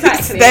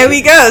 Exactly. There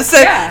we go. So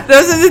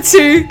those are the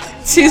two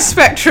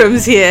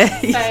spectrums here.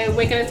 So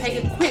we're gonna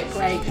take a quick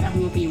break and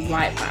we'll be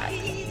right back.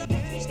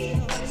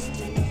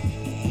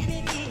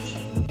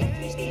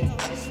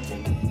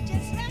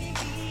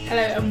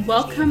 Hello and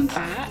welcome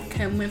back,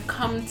 and we've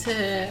come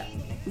to,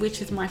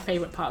 which is my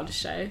favourite part of the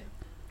show,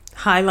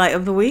 Highlight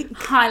of the week.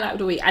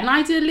 And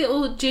I did a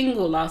little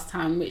jingle last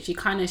time which you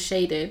kind of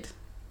shaded.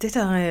 Did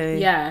I?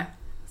 Yeah.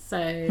 So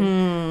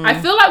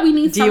I feel like we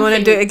need Do you want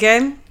to do it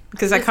again?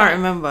 Because I can't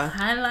remember.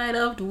 Highlight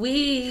of the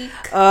week.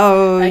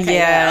 Oh, okay,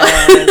 yeah.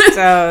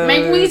 So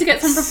maybe we need to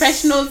get some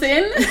professionals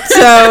in.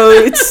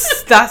 So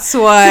that's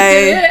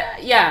why.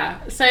 Yeah.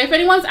 So if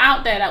anyone's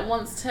out there that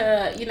wants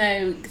to, you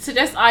know,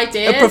 suggest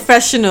ideas. A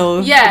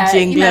professional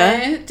jingler. You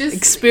know, just,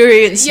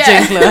 experienced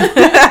jingler.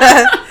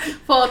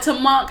 To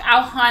mark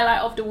our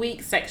highlight of the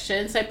week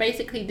section. So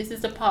basically this is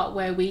the part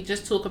where we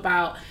just talk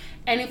about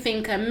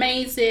anything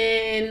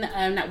amazing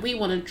that we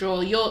want to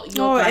draw your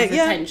guys'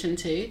 attention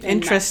to.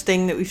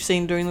 Interesting that we've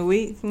seen during the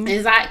week.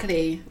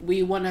 Exactly.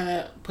 We want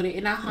to put it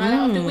in our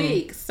highlight of the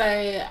week. So,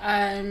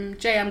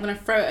 Jay, I'm going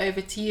to throw it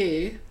over to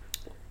you.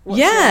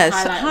 What's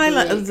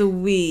highlight of the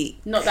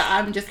week. Not that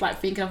I'm just like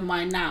thinking of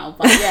mine now,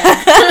 but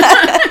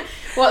yeah.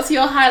 What's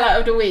your highlight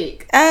of the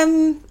week?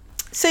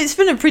 So it's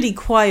been a pretty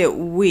quiet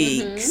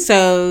week.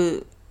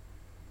 So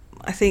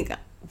I think...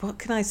 What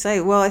can I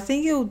say? Well, I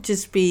think it'll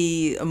just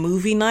be a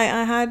movie night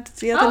I had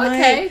the other night.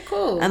 Okay,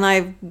 cool. And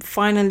I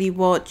finally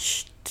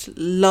watched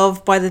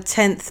Love by the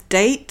 10th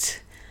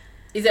Date.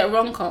 Is it a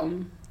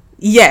rom-com?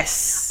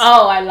 Yes.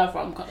 Oh, I love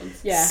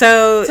rom-coms. Yeah.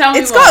 So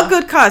it's got a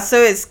good cast.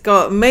 So it's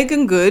got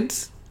Megan Good.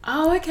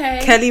 Oh, okay.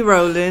 Kelly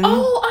Rowland.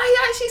 Oh,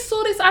 I actually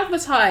saw this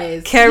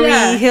advertised.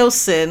 Kerry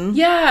Hilson.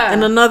 Yeah.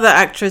 And another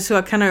actress who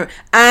I kind of...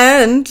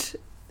 And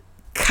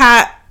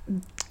Kat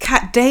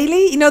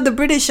Daly, you know, the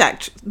British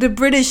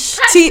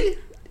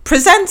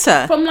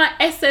presenter from like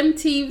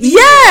SMTV.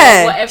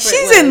 Yeah, whatever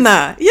she's in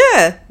that.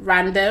 Yeah,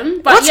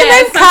 random. But what's her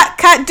name?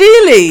 Kat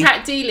Daly.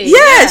 Kat Daly.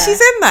 Yeah, she's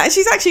in that.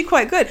 She's actually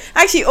quite good.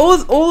 Actually,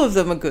 all of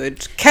them are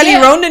good. Kelly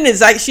Rowland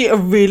is actually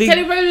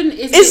Kelly Rowland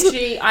is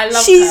literally. I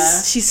love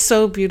her. She's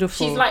so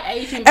beautiful. She's like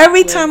Asian.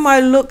 Every time I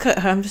look at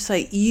her, I'm just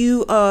like,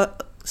 you are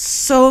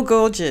so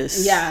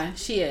gorgeous. Yeah,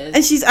 she is.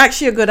 And she's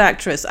actually a good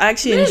actress. I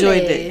actually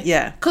enjoyed it.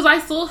 Yeah. Because I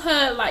saw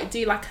her like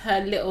do like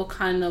her little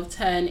kind of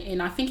turn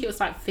in, I think it was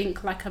like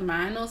Think Like a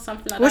Man or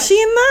something like that. Was she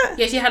in that?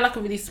 Yeah, she had like a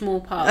really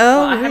small part.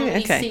 Oh, but I haven't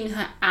really seen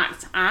her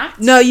act.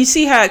 No, you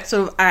see her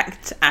sort of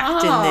act in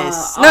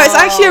this. No, it's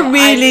actually a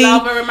really... I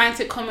love a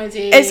romantic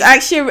comedy.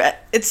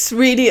 It's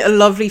really a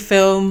lovely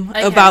film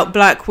about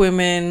black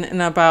women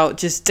and about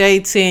just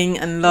dating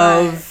and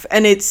love. Right.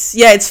 And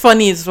it's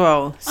funny as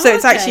well. So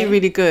it's actually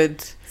really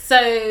good.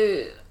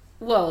 So,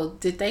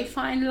 did they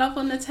find love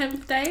on the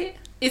 10th date?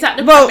 Is that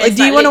the premise?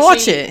 Do you want to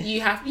watch it?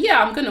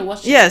 I'm going to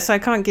watch it. Yes, I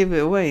can't give it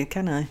away,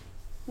 can I?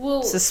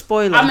 Well, it's a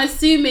spoiler. I'm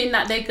assuming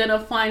that they're going to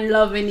find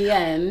love in the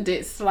end.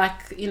 It's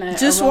like, you know...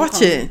 Just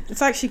watch it.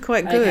 It's actually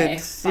quite good. Okay,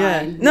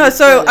 fine. Yeah. No,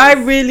 so I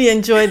really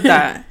enjoyed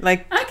that.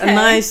 Like, a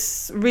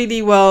nice,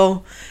 really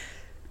well...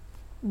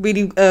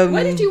 Really...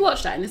 Where did you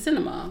watch that? In the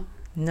cinema?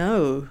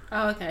 No.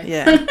 Oh, okay.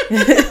 Yeah.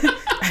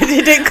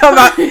 It didn't come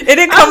out. It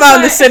didn't come out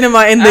in the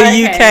cinema in the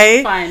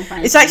UK.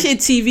 Fine. It's actually a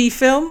TV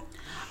film.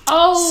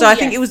 Oh, so I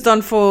think it was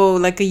done for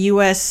like a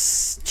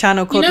US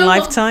channel called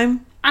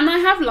Lifetime. And I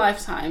have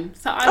Lifetime,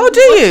 so I do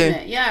you?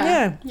 it.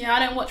 Yeah. I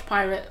don't watch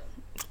pirate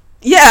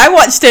Yeah, I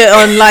watched it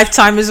on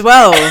Lifetime as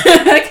well.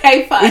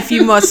 Okay, fine. If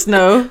you must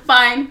know.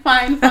 Fine.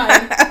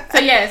 So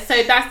yeah,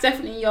 so that's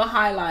definitely your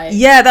highlight.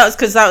 Yeah, that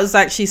was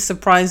actually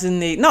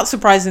not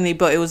surprisingly,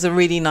 but it was a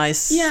really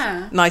nice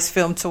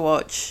film to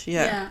watch.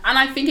 Yeah. And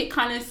I think it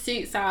kind of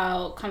suits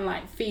our kind of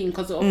like theme,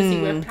 because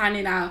obviously we're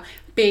planning our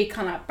big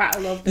kind of like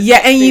battle of the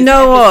and you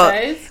know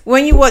episodes. what,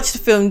 when you watch the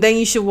film, then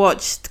you should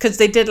watch, because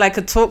they did like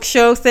a talk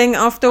show thing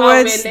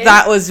afterwards. Oh, really?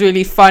 That was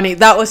really funny.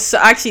 That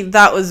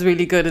was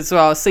really good as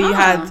well. So you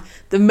had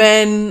the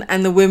men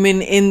and the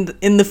women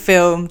in the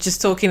film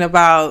just talking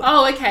about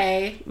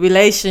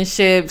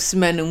relationships,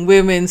 men and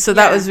women. So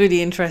that was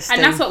really interesting,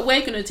 and that's what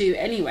we're gonna do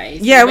anyway.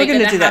 So we're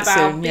gonna do that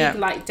soon. Big,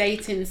 like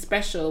dating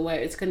special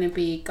where it's gonna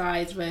be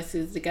guys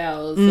versus the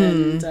girls,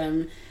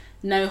 and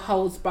no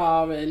holds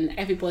bar, and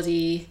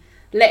everybody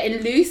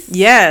letting loose.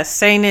 Yeah,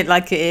 saying it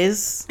like it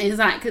is.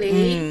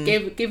 Exactly.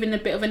 Giving a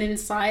bit of an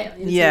insight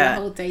into the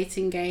whole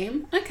dating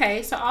game.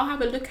 Okay, so I'll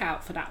have a look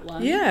out for that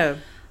one. Yeah.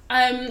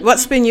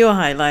 What's been your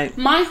highlight?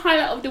 My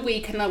highlight of the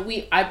week, and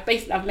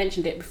I've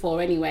mentioned it before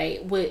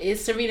anyway,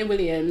 is Serena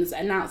Williams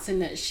announcing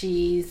that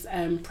she's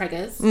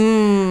preggers,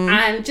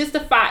 and just the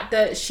fact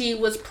that she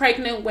was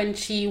pregnant when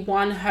she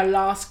won her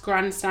last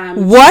Grand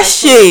Slam. Was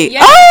she?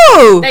 Yeah.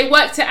 Oh, they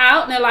worked it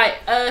out, and they're like,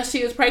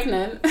 she was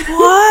pregnant.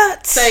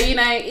 What? So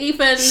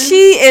even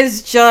she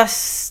is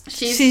just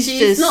she's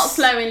just not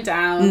slowing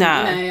down. No,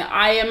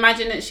 I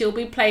imagine that she'll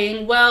be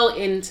playing well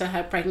into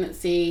her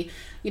pregnancy.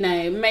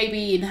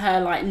 Maybe in her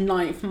like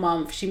 9th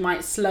month, she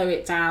might slow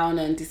it down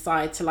and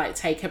decide to like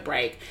take a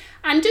break.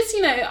 And just,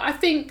 I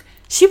think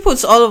she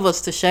puts all of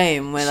us to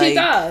shame. She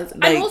does.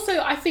 And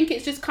also, I think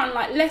it's just kind of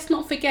like, let's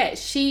not forget,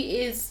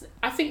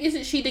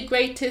 isn't she the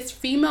greatest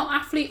female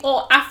athlete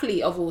or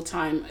athlete of all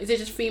time? Is it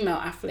just female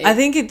athlete? I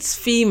think it's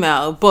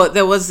female, but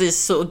there was this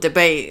sort of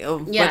debate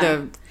of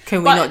whether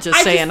can we not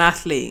just say an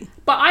athlete.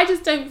 But I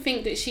just don't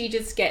think that she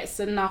just gets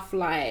enough,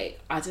 like,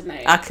 I don't know,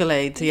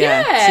 accolade.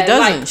 Yeah, she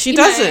doesn't. Like, she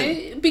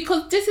doesn't,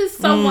 because this is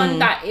someone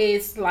that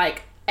is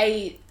like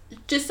a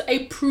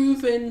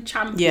proven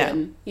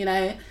champion.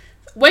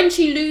 When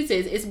she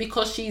loses, it's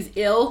because she's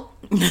ill,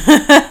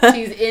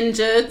 she's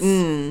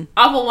injured.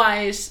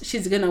 Otherwise,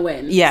 she's gonna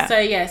win.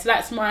 So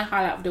that's my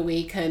highlight of the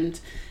week, and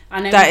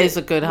I know that is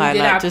a good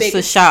highlight. Just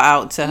a shout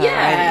out to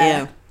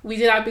her. We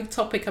did our big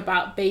topic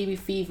about baby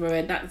fever,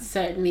 and that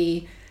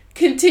certainly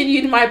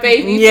continued my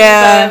baby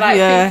fever,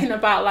 thinking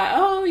about like,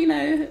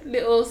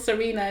 little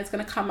Serena is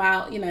going to come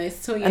out,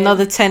 swinging.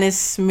 Another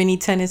mini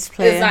tennis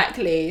player.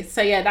 Exactly.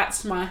 So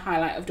that's my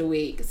highlight of the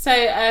week.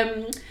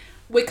 So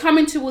we're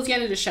coming towards the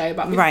end of the show,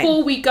 but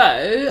before we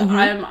go,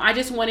 I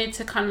just wanted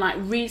to kind of like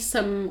read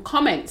some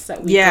comments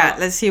that we got. Yeah,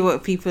 let's hear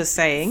what people are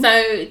saying.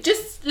 So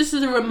just as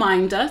a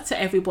reminder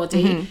to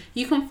everybody,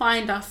 you can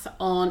find us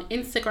on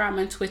Instagram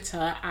and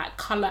Twitter at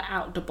Colour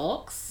Out the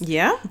Box.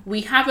 Yeah.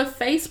 We have a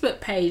Facebook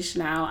page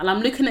now, and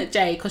I'm looking at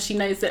Jay because she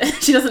knows that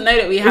she doesn't know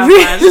that we have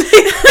one.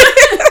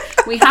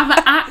 We have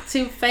an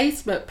active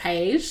Facebook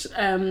page.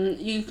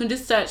 You can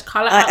just search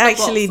Colour Out the Box. I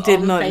actually did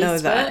not know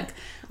that.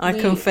 I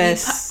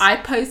confess. I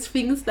post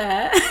things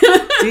there.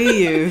 Do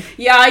you?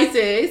 Yeah, I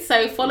do.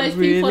 So follow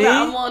people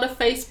that are more the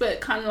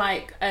Facebook kind of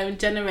like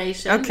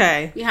generation.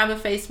 Okay. We have a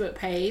Facebook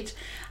page.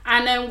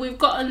 And then we've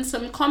gotten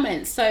some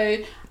comments. So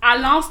our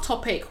last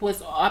topic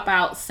was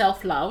about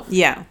self-love.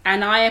 Yeah.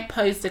 And I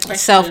posed the question.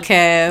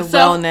 Self-care,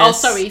 wellness. Oh,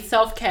 sorry,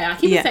 self-care. I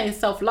keep saying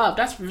self-love.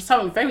 That's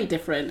something very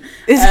different.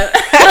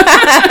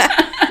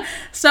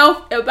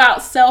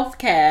 About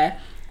self-care.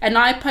 And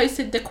I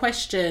posted the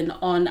question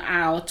on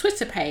our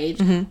Twitter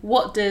page,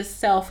 what does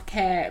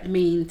self-care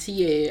mean to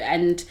you?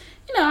 And,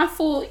 I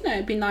thought,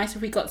 it'd be nice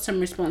if we got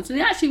some response.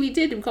 And actually we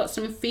did. We got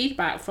some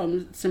feedback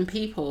from some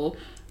people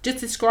just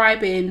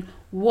describing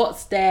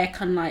what's their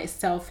kind of like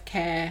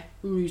self-care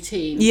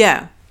routine.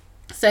 Yeah.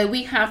 So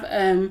we have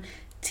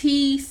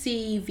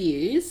TC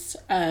Views,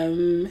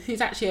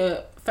 who's actually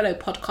a fellow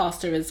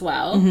podcaster as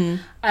well.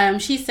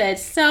 She said,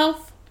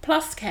 self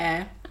plus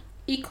care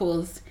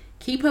equals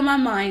keeping my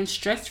mind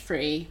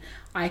stress-free.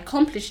 I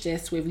accomplished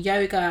this with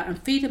yoga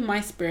and feeding my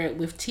spirit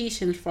with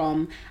teachings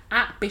from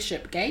at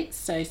Bishop Gates,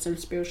 so some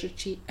spiritual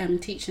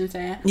teachings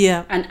there.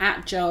 Yeah. And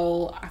at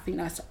Joel, I think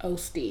that's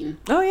Osteen.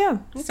 Oh yeah.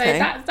 Okay. So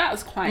that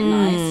was quite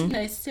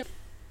nice.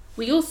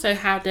 We also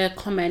had a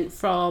comment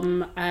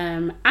from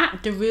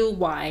at The Real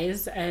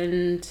Wise,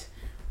 and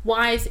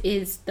Wise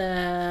is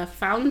the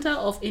founder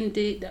of the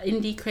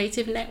Indie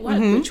Creative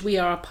Network, which we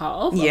are a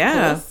part of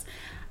course.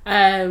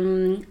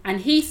 And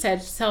he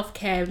said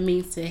self-care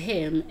means to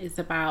him is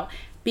about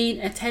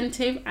being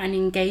attentive and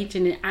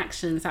engaging in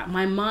actions that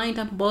my mind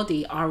and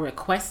body are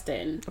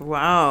requesting.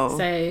 Wow.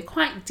 So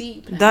quite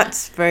deep there.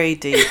 That's very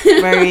deep.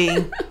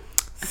 Very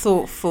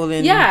thoughtful.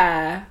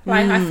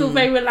 I feel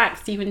very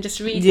relaxed even just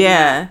reading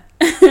that.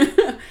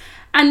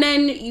 And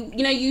then,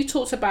 you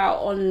talked about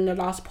on the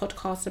last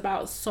podcast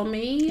about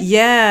Somi.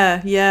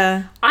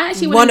 Yeah. I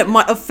actually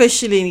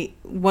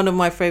one of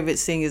my favourite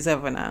singers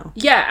ever now.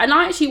 Yeah, and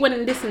I actually went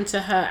and listened to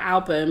her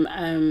album,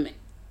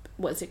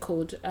 what's it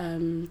called?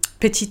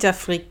 Petite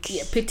Afrique.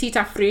 Yeah, Petite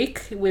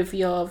Afrique, with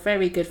your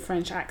very good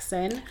French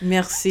accent.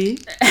 Merci.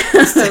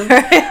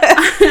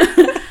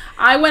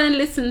 I went and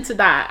listened to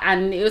that,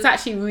 and it was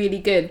actually really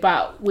good.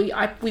 But we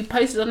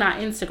posted on our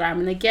Instagram,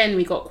 and again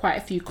we got quite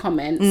a few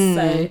comments.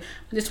 So I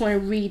just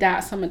want to read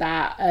out some of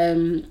that.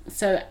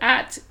 So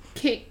at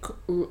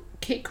Kickru,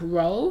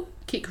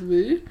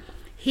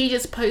 he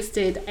just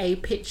posted a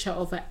picture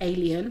of an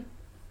alien,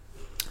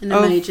 an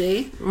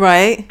emoji,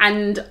 right?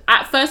 And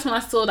at first when I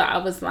saw that, I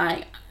was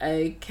like,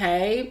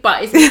 okay,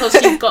 but it's because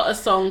she's got a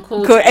song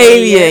called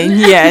Alien,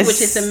 yes,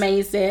 which is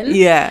amazing.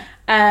 Yeah.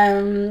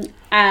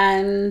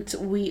 And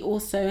we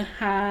also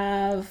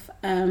have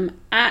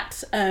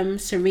at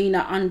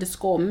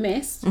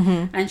Serena_Miss,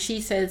 and she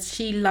says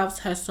she loves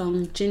her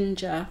song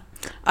Ginger.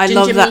 I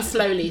Ginger love that. Me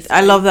Slowly. I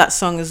love that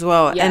song as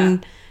well. Yeah.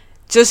 And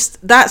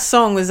just that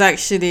song was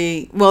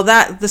actually, well,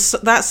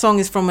 that song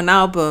is from an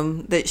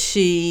album that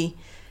she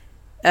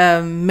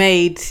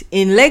made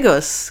in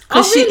Lagos,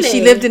 because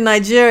she lived in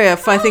Nigeria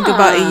for I think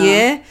about a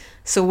year.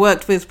 So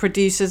worked with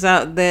producers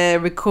out there,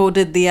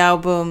 recorded the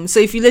album.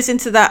 So if you listen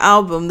to that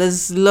album,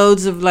 there's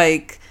loads of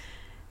like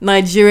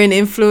Nigerian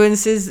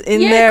influences in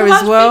there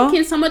as well. I was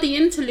thinking some of the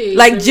interludes,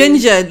 like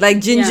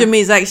ginger me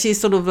is actually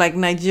sort of like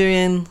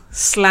Nigerian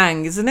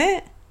slang, isn't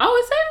it? Oh,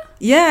 is it?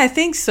 Yeah, I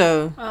think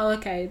so. Oh,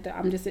 okay.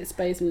 I'm just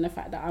exposing the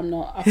fact that I'm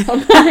not up on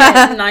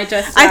my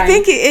Niger slang. I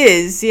think it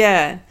is.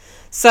 Yeah.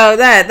 So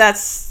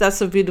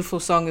that's a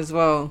beautiful song as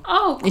well.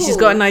 Oh, cool. And she's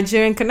got a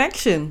Nigerian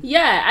connection.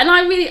 Yeah, and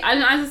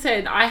as I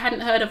said, I hadn't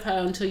heard of her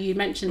until you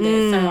mentioned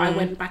it. So I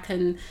went back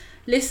and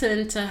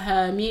listened to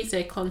her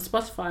music on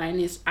Spotify,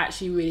 and it's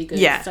actually really good.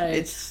 Yeah, so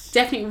it's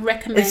definitely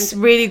recommend. It's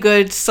really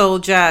good soul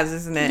jazz,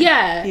 isn't it?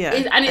 Yeah, yeah.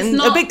 It's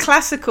not a bit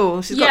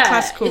classical. She's got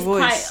classical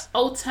voice. It's quite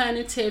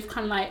alternative,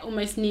 kind of like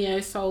almost neo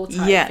soul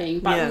type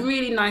thing, but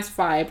really nice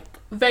vibe.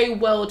 Very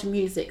world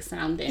music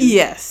sounding.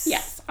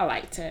 Yes, I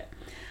liked it.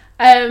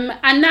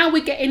 And now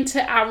we get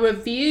into our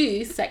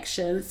review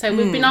section. So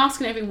we've been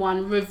asking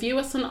everyone, review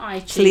us on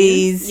iTunes.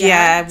 Please, we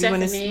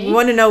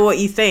want to know what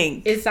you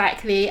think.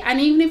 Exactly.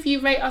 And even if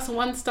you rate us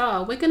 1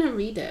 star, we're going to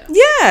read it.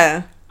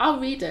 Yeah. I'll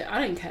read it.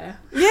 I don't care.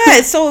 Yeah,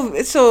 it's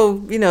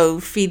all,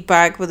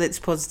 feedback, whether it's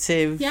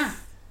positive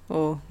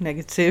or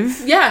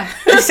negative. Yeah.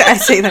 I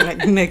say that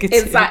like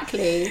negative.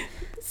 Exactly.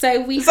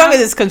 So as long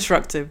as it's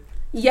constructive.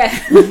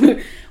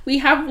 Yeah. We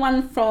have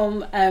one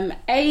from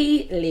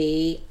A.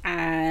 Lee,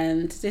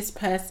 and this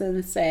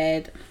person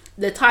said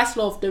the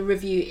title of the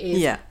review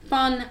is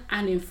Fun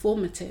and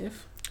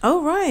Informative.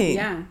 Oh, right.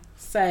 Yeah.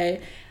 So,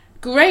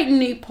 great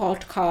new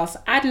podcast,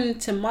 adding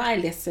to my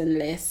listen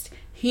list,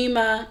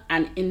 humour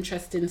and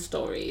interesting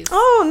stories.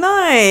 Oh,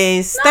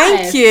 nice.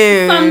 Thank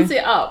you. Sums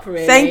it up,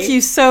 really. Thank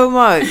you so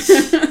much.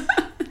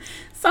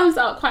 Sums it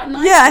up quite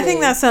nicely. Yeah, I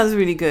think that sounds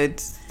really good.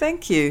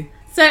 Thank you.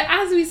 So,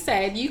 as we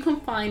said, you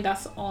can find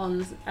us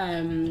on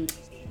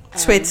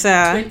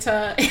Twitter,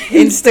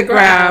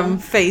 Instagram,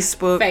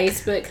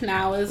 Facebook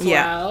now as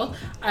well.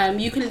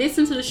 You can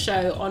listen to the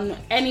show on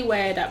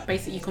anywhere that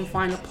basically you can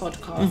find a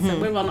podcast. So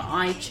we're on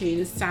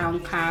iTunes,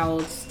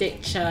 SoundCloud,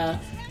 Stitcher,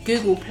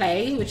 Google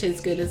Play, which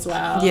is good as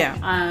well. Yeah.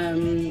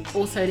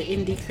 Also the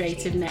Indie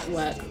Creative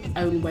Network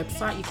own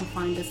website, you can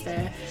find us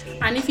there.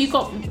 And if you've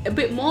got a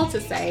bit more to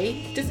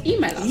say, just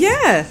email us.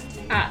 Yeah.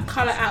 At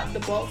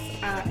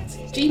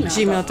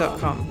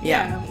colooroutthebox@gmail.com.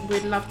 Yeah,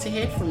 we'd love to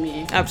hear from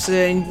you.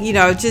 Absolutely. And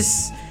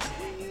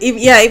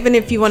even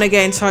if you want to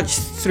get in touch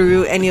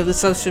through any of the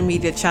social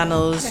media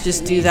channels,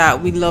 just do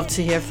that. We'd love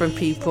to hear from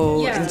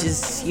people and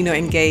just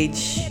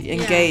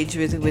engage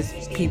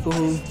with people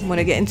who want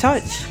to get in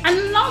touch.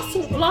 And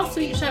last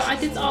week's show, I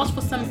did ask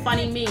for some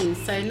funny memes,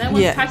 so no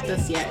one's tagged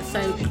us yet.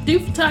 So do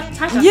tag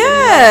us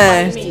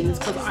in funny memes,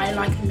 because I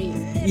like a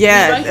meme.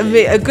 Yeah,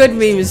 a good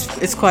meme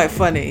is quite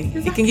funny.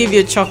 Exactly. It can give you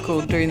a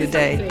chuckle during the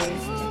day.